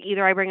so it was like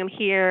either I bring them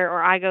here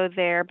or I go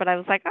there. But I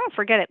was like, oh,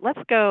 forget it,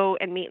 let's go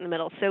and meet in the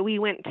middle. So we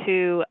went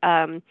to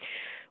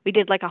we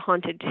did like a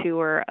haunted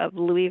tour of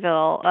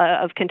Louisville,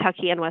 of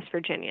Kentucky and West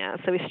Virginia.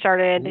 So we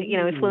started,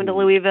 we flew into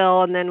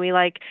Louisville, and then we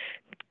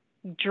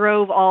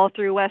drove all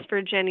through West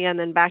Virginia and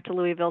then back to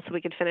Louisville so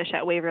we could finish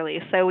at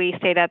Waverly. So we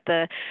stayed at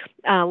the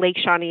Lake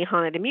Shawnee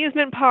Haunted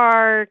Amusement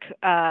Park.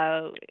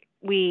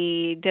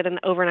 We did an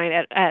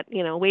overnight at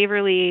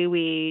Waverly.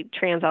 We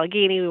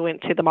Trans-Allegheny. We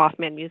went to the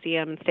Mothman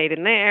Museum and stayed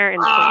in there.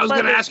 And I was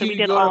going to ask you. We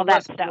did all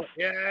that stuff.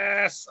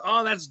 Yes.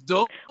 Oh, that's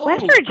dope.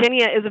 West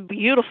Virginia is a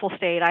beautiful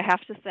state, I have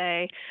to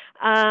say.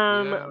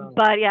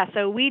 But yeah,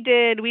 so we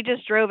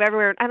just drove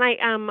everywhere, and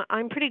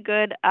I'm pretty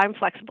good. I'm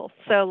flexible.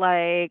 So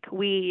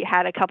we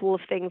had a couple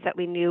of things that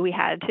we knew we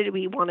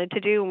wanted to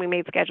do, and we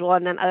made schedule,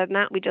 and then other than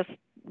that, we just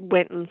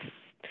went and.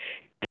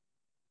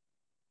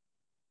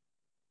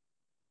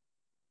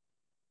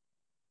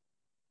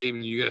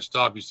 You gotta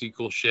stop. You see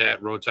cool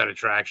shit, roadside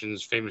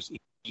attractions, famous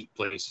eat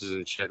places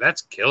and shit.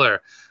 That's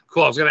killer.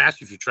 Cool. I was gonna ask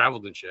you if you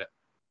traveled and shit.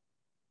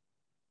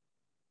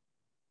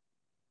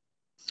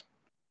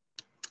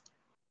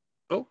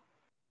 Oh,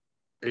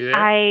 are you there?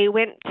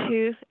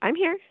 I'm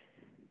here.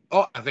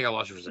 Oh, I think I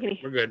lost you for a second.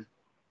 We're good.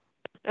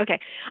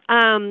 Okay.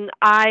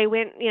 I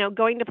went,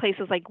 going to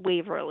places like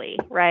Waverly,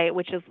 right,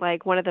 which is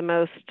like one of the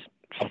most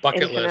a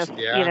bucket list,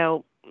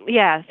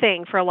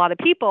 thing for a lot of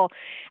people.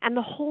 And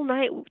the whole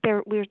night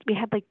we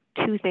had like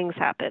two things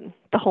happen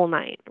the whole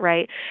night,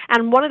 right?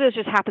 And one of those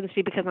just happens to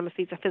be because I'm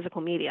a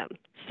physical medium.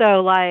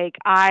 So I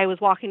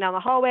was walking down the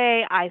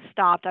hallway, I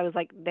stopped, I was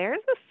like,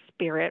 there's a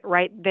spirit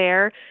right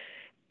there.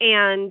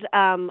 And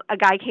a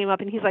guy came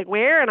up and he's like,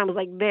 where? And I was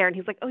like, there. And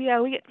he's like, oh yeah,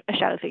 we get a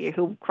shadow figure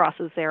who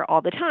crosses there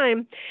all the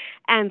time.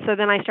 And so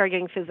then I started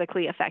getting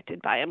physically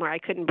affected by him, where I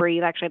couldn't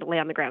breathe. Actually, I had to lay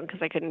on the ground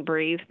because I couldn't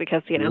breathe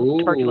because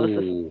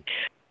tuberculosis.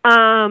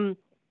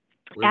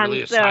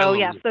 Really, and so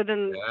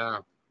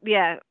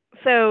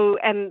so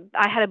and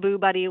I had a boo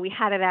buddy, we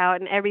had it out,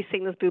 and every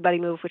single this boo buddy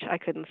move, which I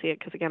couldn't see it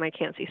because again I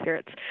can't see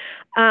spirits.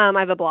 I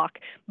have a block,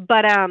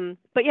 but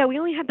yeah, we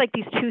only had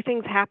these two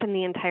things happen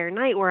the entire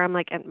night, where I'm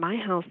at my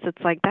house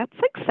it's that's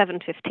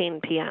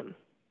 7:15 p.m.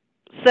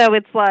 So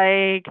it's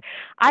I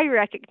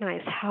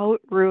recognize how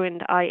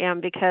ruined I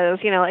am because,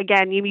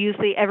 again,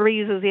 everybody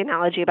uses the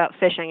analogy about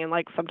fishing and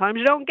sometimes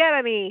you don't get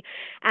any.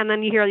 And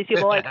then you hear these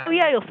people oh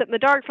yeah, you'll sit in the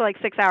dark for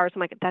 6 hours.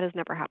 I'm that has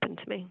never happened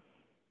to me.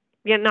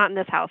 Yeah, not in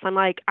this house. I'm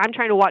I'm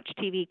trying to watch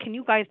TV. Can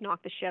you guys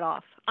knock the shit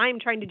off? I'm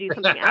trying to do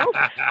something else.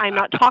 I'm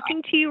not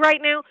talking to you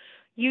right now.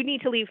 You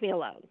need to leave me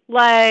alone.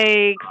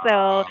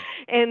 So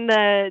in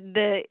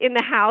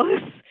the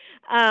house,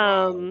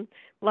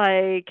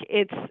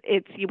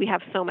 we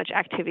have so much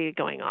activity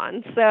going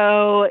on,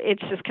 so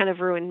it's just kind of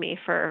ruined me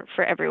for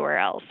everywhere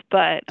else.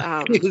 But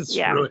it's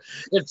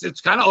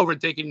kind of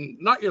overtaking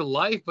not your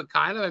life, but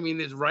kind of. I mean,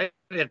 it's right.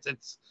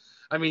 It's.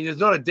 I mean, there's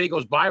not a day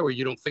goes by where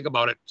you don't think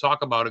about it,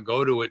 talk about it,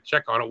 go to it,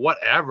 check on it,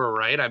 whatever,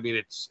 right? I mean,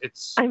 it's.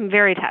 I'm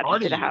very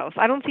attached to the house.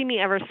 I don't see me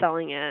ever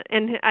selling it.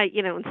 And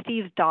and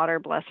Steve's daughter,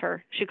 bless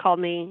her, she called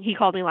me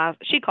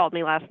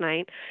last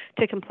night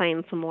to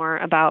complain some more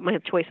about my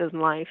choices in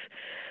life.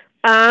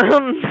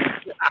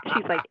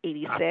 She's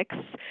 86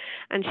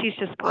 and she's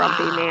just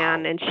grumpy,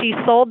 man. And she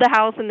sold the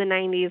house in the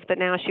 90s, but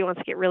now she wants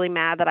to get really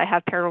mad that I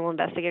have paranormal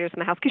investigators in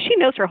the house because she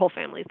knows her whole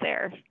family's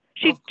there.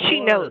 She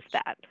knows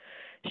that.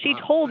 She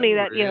told me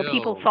that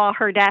people saw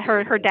her dad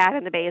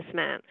in the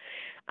basement.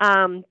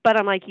 But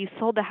I'm you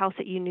sold the house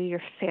that you knew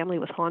your family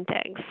was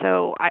haunting.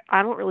 So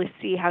I don't really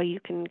see how you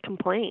can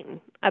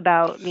complain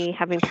about me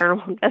having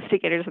paranormal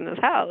investigators in this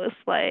house.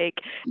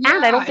 And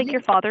I don't think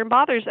your father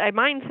bothers. I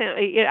don't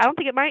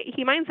think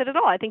he minds it at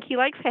all. I think he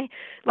likes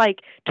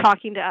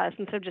talking to us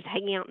instead of just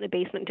hanging out in the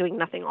basement doing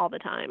nothing all the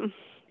time.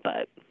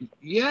 But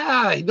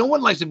yeah, no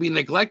one likes to be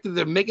neglected.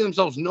 They're making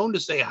themselves known to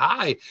say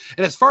hi.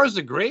 And as far as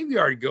the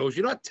graveyard goes,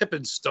 you're not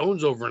tipping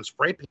stones over and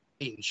spray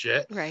painting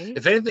shit. Right.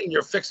 If anything,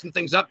 you're fixing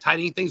things up,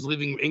 tidying things,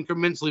 leaving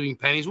increments, leaving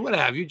pennies, what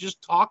have you,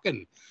 just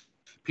talking.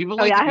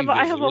 People I have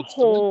a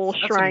whole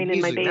shrine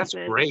in my basement. That's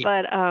great.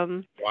 But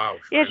wow,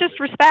 it's just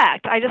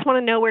respect. I just want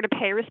to know where to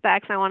pay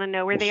respects. I want to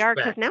know where they are,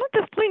 because now at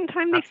this point in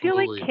time, they feel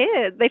like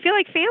kids. They feel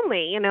like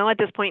family. At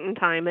this point in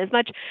time, as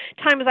much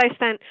time as I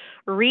spent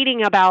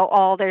reading about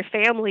all their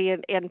family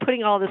and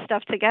putting all this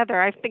stuff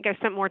together, I think I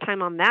spent more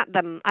time on that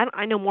than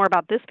I know more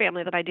about this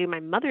family than I do my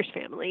mother's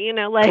family. It's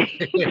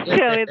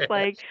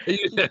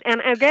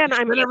and again,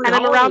 I'm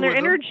around their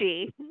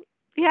energy.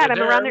 Yeah, and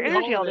I'm around their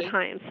energy all the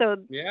time. So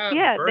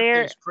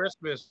birthdays,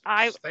 Christmas,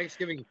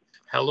 Thanksgiving,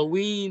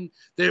 Halloween.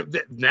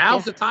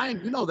 Now's the time.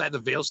 You know that the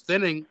veil's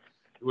thinning.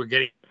 we're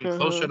getting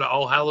closer to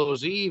All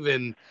Hallows Eve,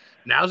 and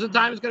now's the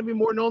time it's going to be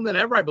more known than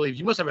ever, I believe.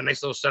 You must have a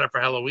nice little setup for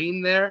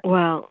Halloween there.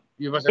 Well,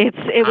 you must have,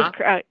 it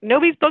was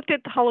nobody's booked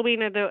it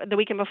Halloween or the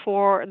weekend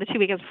before, the 2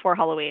 weekends before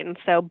Halloween.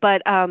 So,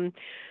 but the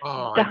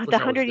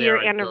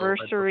 100-year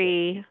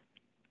anniversary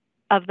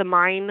of the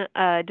mine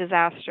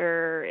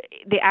disaster,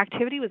 the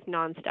activity was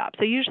nonstop.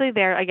 So usually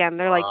they're like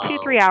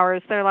 2-3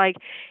 hours. They're like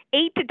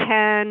 8 to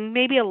 10,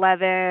 maybe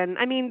 11.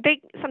 I mean, they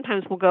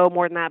sometimes will go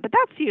more than that, but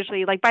that's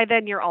usually like by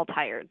then you're all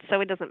tired, so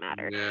it doesn't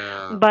matter.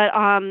 Yeah. But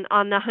on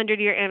the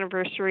 100-year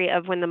anniversary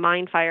of when the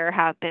mine fire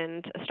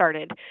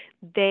started,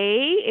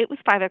 it was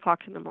 5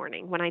 o'clock in the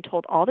morning when I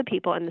told all the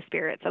people and the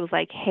spirits. I was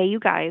like, hey, you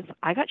guys,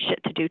 I got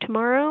shit to do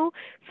tomorrow,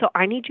 so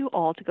I need you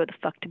all to go the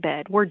fuck to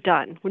bed. We're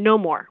done. No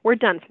more. We're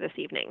done for this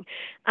evening.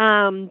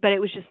 But it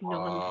was just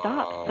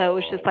nonstop. So it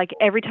was just like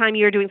every time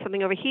you were doing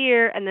something over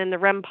here, and then the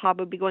REM pod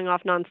would be going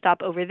off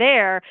nonstop over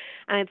there,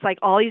 and it's like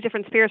all these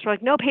different spirits were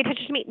like, no, pay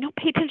attention to me, no,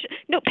 pay attention,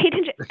 no, pay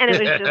attention, and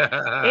it was just,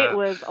 it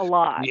was a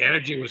lot. The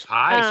energy was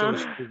high, so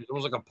it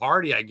was like a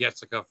party, I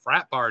guess, like a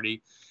frat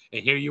party,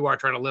 and here you are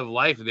trying to live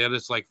life, and they're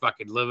just like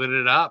fucking living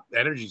it up.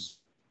 Energy's,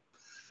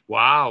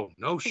 wow,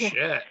 no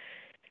shit.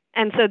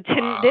 And so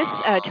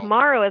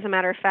tomorrow, as a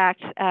matter of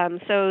fact,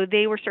 so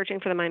they were searching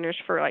for the miners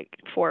for like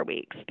 4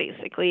 weeks,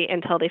 basically,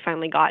 until they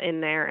finally got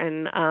in there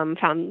and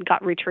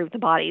retrieved the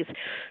bodies.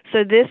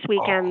 So this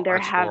weekend they're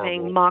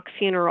having mock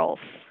funerals.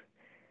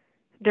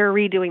 They're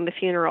redoing the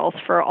funerals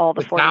for all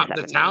the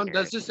 47 The town miners.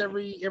 does this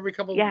every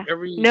couple. Yeah.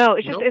 Every no,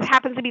 it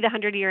happens to be the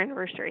 100-year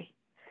anniversary.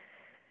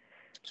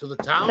 So the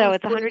town. So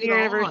it's a 100-year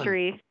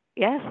anniversary.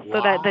 Yes. Wow.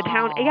 So that the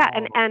town,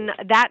 and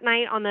that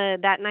night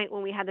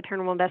when we had the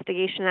paranormal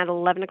investigation at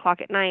 11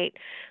 o'clock at night,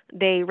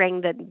 they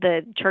rang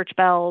the church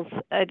bells,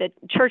 the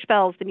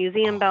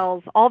museum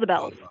bells, all the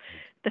bells,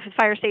 the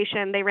fire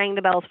station. They rang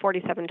the bells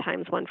 47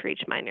 times, one for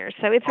each miner.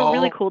 So it's a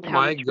really cool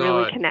town. It's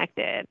really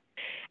connected.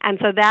 And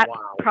so that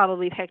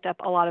probably picked up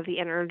a lot of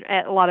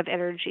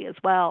energy as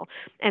well.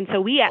 And so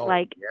we at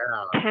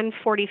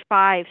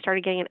 10:45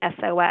 started getting an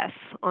SOS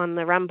on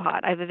the REM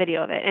pod. I have a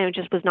video of it, and it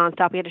just was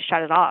nonstop. We had to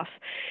shut it off.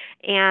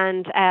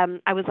 And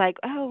I was like,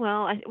 oh,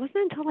 well, it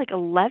wasn't until like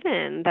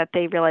 11 that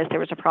they realized there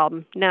was a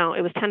problem. No,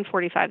 it was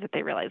 10:45 that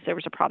they realized there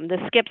was a problem.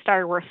 The skip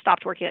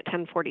stopped working at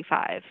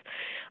 10:45.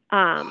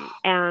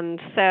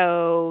 And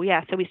so,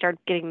 so we started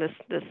getting this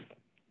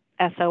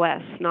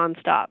SOS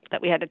nonstop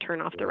that we had to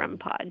turn off the REM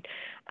pod.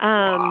 So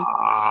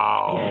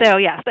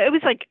it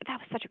was like, that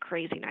was such a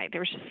crazy night.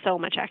 There was just so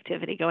much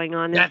activity going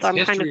on. That's and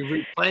so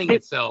history replaying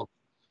itself.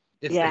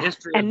 It's the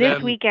history of them.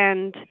 This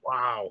weekend,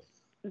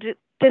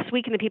 this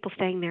weekend the people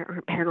staying there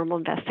aren't paranormal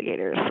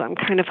investigators. So I'm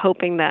kind of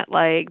hoping that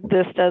like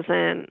this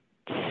doesn't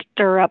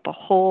stir up a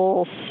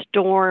whole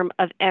storm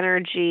of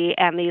energy,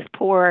 and these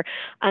poor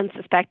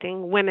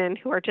unsuspecting women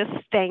who are just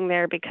staying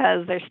there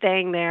because they're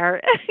staying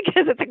there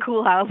because it's a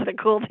cool house in a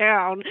cool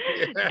town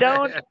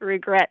don't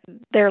regret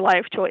their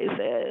life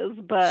choices.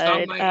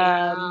 But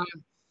hey,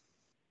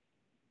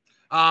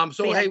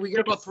 we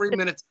got about 3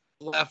 minutes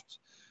left.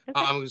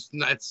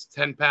 It's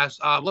 10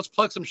 past. Let's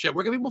plug some shit.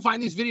 Where can people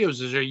find these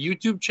videos? Is there a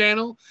YouTube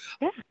channel?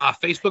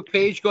 Facebook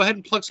page? Go ahead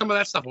and plug some of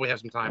that stuff when we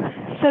have some time.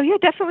 So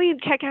definitely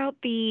check out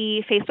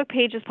the Facebook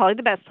page. Is probably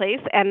the best place,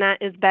 and that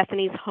is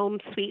Bethany's Home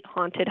Sweet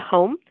Haunted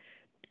Home.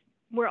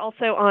 We're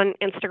also on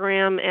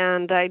Instagram,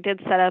 and I did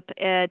set up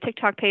a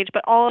TikTok page,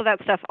 but all of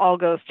that stuff all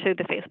goes to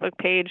the Facebook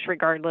page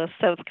regardless.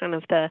 So it's kind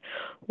of the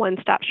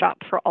one-stop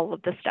shop for all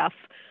of the stuff.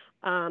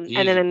 And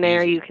then in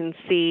there you can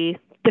see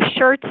the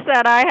shirts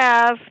that I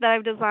have that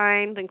I've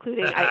designed,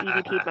 including I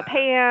EVP'd my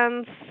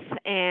pants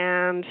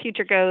and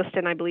Future Ghost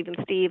and I Believe in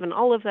Steve and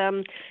all of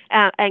them,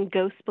 and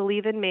Ghosts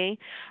Believe in Me.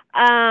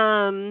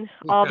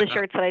 All the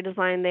shirts that I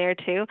designed there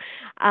too.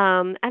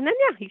 And then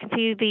you can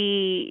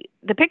see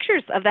the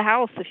pictures of the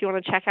house if you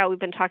want to check out. We've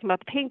been talking about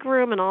the pink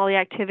room and all the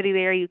activity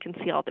there. You can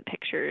see all the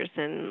pictures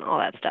and all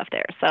that stuff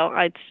there. So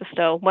it's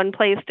just one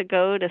place to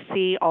go to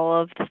see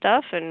all of the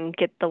stuff and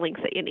get the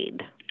links that you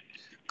need.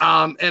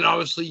 And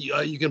obviously,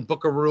 you can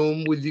book a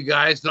room with you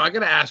guys. Now, I got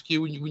to ask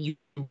you, when you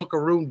book a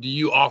room, do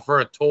you offer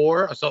a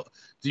tour? So,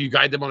 do you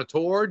guide them on a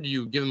tour? Do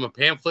you give them a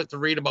pamphlet to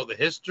read about the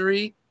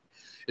history?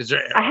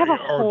 I have a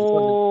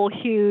whole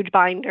huge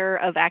binder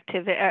of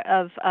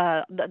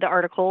the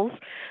articles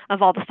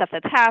of all the stuff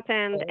that's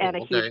happened and a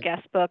huge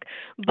guest book.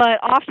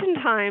 But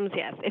oftentimes,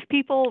 yes, if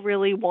people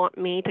really want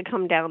me to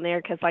come down there,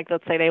 because like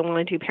let's say they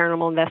want to do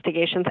paranormal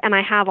investigations, and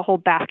I have a whole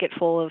basket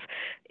full of,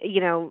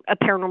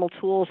 paranormal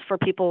tools for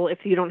people if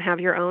you don't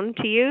have your own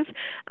to use.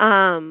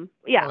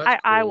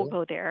 I will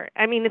go there.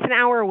 I mean, it's an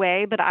hour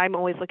away, but I'm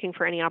always looking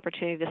for any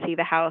opportunity to see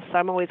the house. So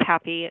I'm always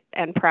happy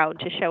and proud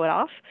to show it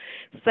off.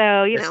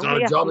 So, it's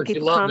not a job if you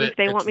love it. If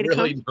they want me to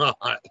really come.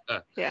 Not.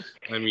 Yeah.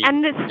 I mean,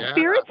 and the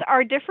spirits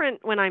are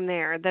different when I'm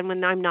there than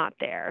when I'm not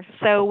there.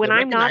 So when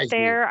I'm not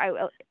there,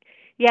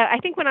 I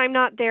think when I'm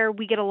not there,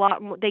 they get a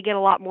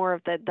lot more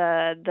of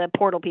the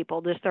portal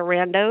people, just the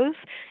randos.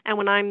 And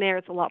when I'm there,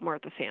 it's a lot more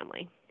of the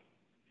family.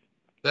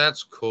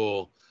 That's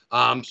cool.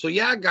 So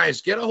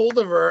guys, get a hold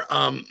of her.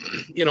 On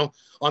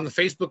the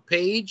Facebook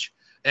page,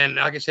 And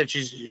like I said,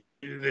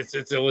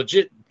 it's a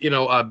legit,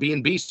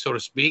 B&B, so to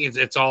speak.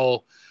 It's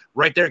all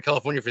right there in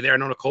California. If you're there, I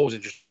know Nicole's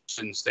interested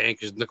in staying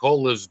because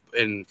Nicole lives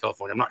in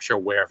California. I'm not sure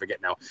where, I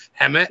forget now.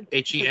 Hemet,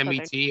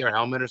 Hemet, or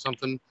Helmet or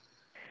something.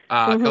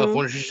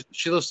 California.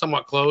 She lives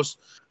somewhat close,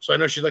 so I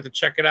know she'd like to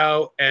check it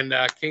out. And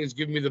King's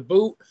giving me the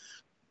boot.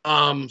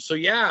 So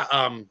yeah,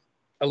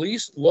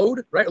 Elise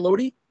Lodde, right?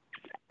 Lodde?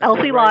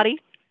 ELSIE Lodde.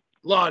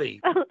 Lodde.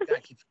 Lodde.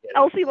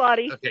 ELSIE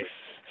Lodde. Okay.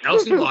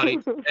 ELSIE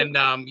Lodde.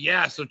 And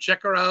yeah, so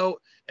check her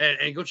out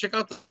and go check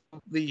out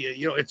the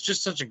it's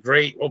just such a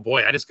great, oh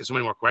boy, I just get so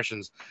many more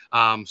questions.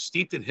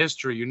 Steeped in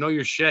history,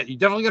 your shit. You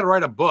definitely got to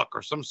write a book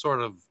or some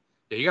sort of,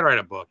 you got to write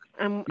a book.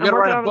 I'm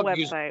working on a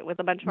website with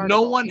a bunch of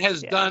articles. No one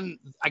has done,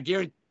 I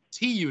guarantee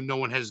you, no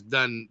one has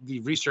done the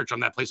research on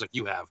that place like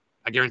you have.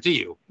 I guarantee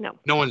you. No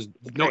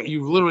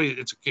You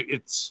literally,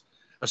 it's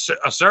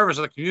a service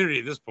of the community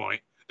at this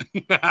point.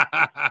 You could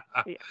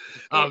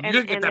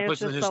get that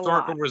place in the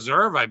historical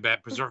reserve, I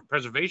bet.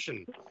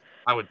 Preservation,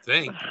 I would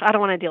think. I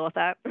don't want to deal with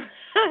that.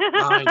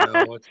 I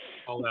know. It's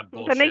all that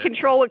bullshit. Then they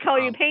control what color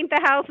you paint the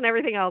house and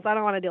everything else. I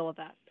don't want to deal with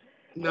that.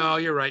 No,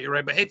 you're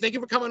right. But hey, thank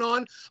you for coming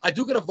on. I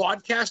do get a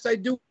vodcast I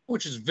do,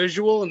 which is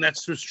visual, and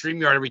that's through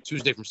StreamYard every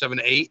Tuesday from 7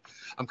 to 8.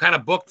 I'm kind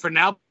of booked for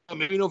now.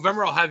 Maybe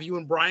November I'll have you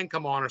and Brian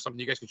come on or something.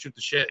 You guys can shoot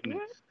the shit and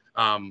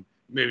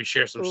maybe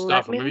share some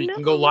stuff. Or maybe you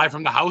can go live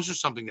from the house or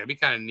something. That'd be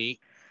kind of neat.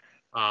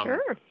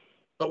 Sure.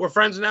 But we're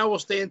friends now. We'll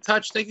stay in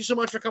touch. Thank you so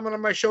much for coming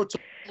on my show.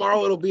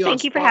 Tomorrow it'll be on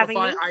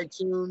Spotify,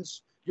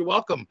 iTunes. You're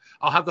welcome.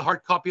 I'll have the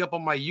hard copy up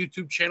on my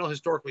YouTube channel,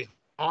 Historically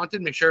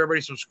Haunted. Make sure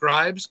everybody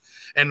subscribes.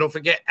 And don't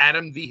forget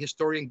Adam the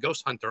Historian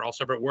Ghost Hunter, all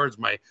separate words.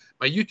 My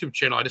YouTube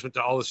channel. I just went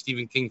to all the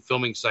Stephen King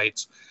filming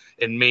sites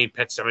in Maine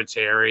Pet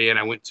Cemetery, and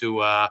I went to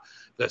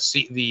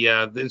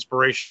the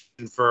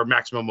inspiration for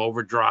Maximum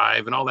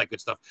Overdrive and all that good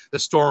stuff. The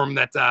storm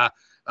that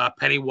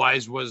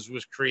Pennywise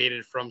was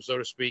created from, so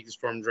to speak, the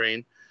storm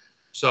drain.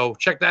 So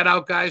check that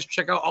out, guys.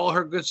 Check out all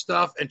her good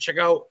stuff and check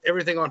out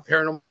everything on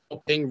Paranormal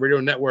King Radio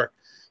Network.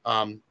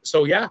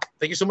 So yeah,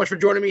 thank you so much for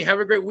joining me.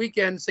 Have a great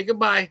weekend. Say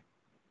goodbye.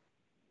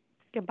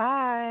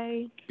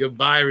 Goodbye.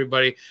 Goodbye,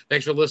 everybody.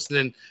 Thanks for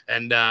listening.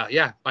 And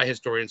yeah, bye,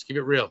 historians. Keep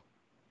it real.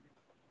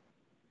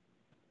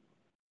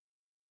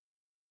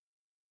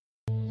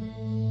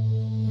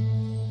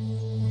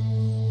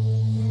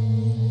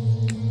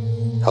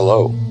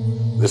 Hello,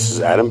 this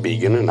is Adam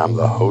Began, and I'm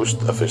the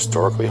host of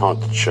Historically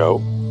Haunted Show,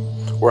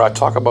 where I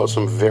talk about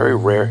some very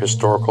rare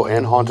historical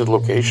and haunted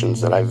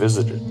locations that I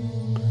visited.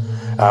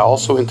 I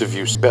also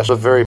interview the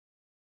very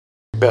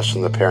best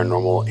in the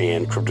paranormal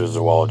and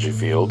cryptozoology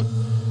field.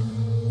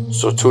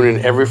 So tune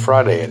in every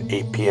Friday at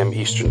 8 p.m.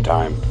 Eastern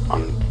Time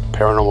on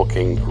Paranormal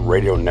King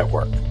Radio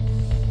Network.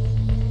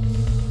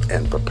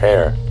 And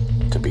prepare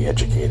to be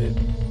educated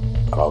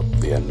about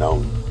the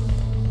unknown.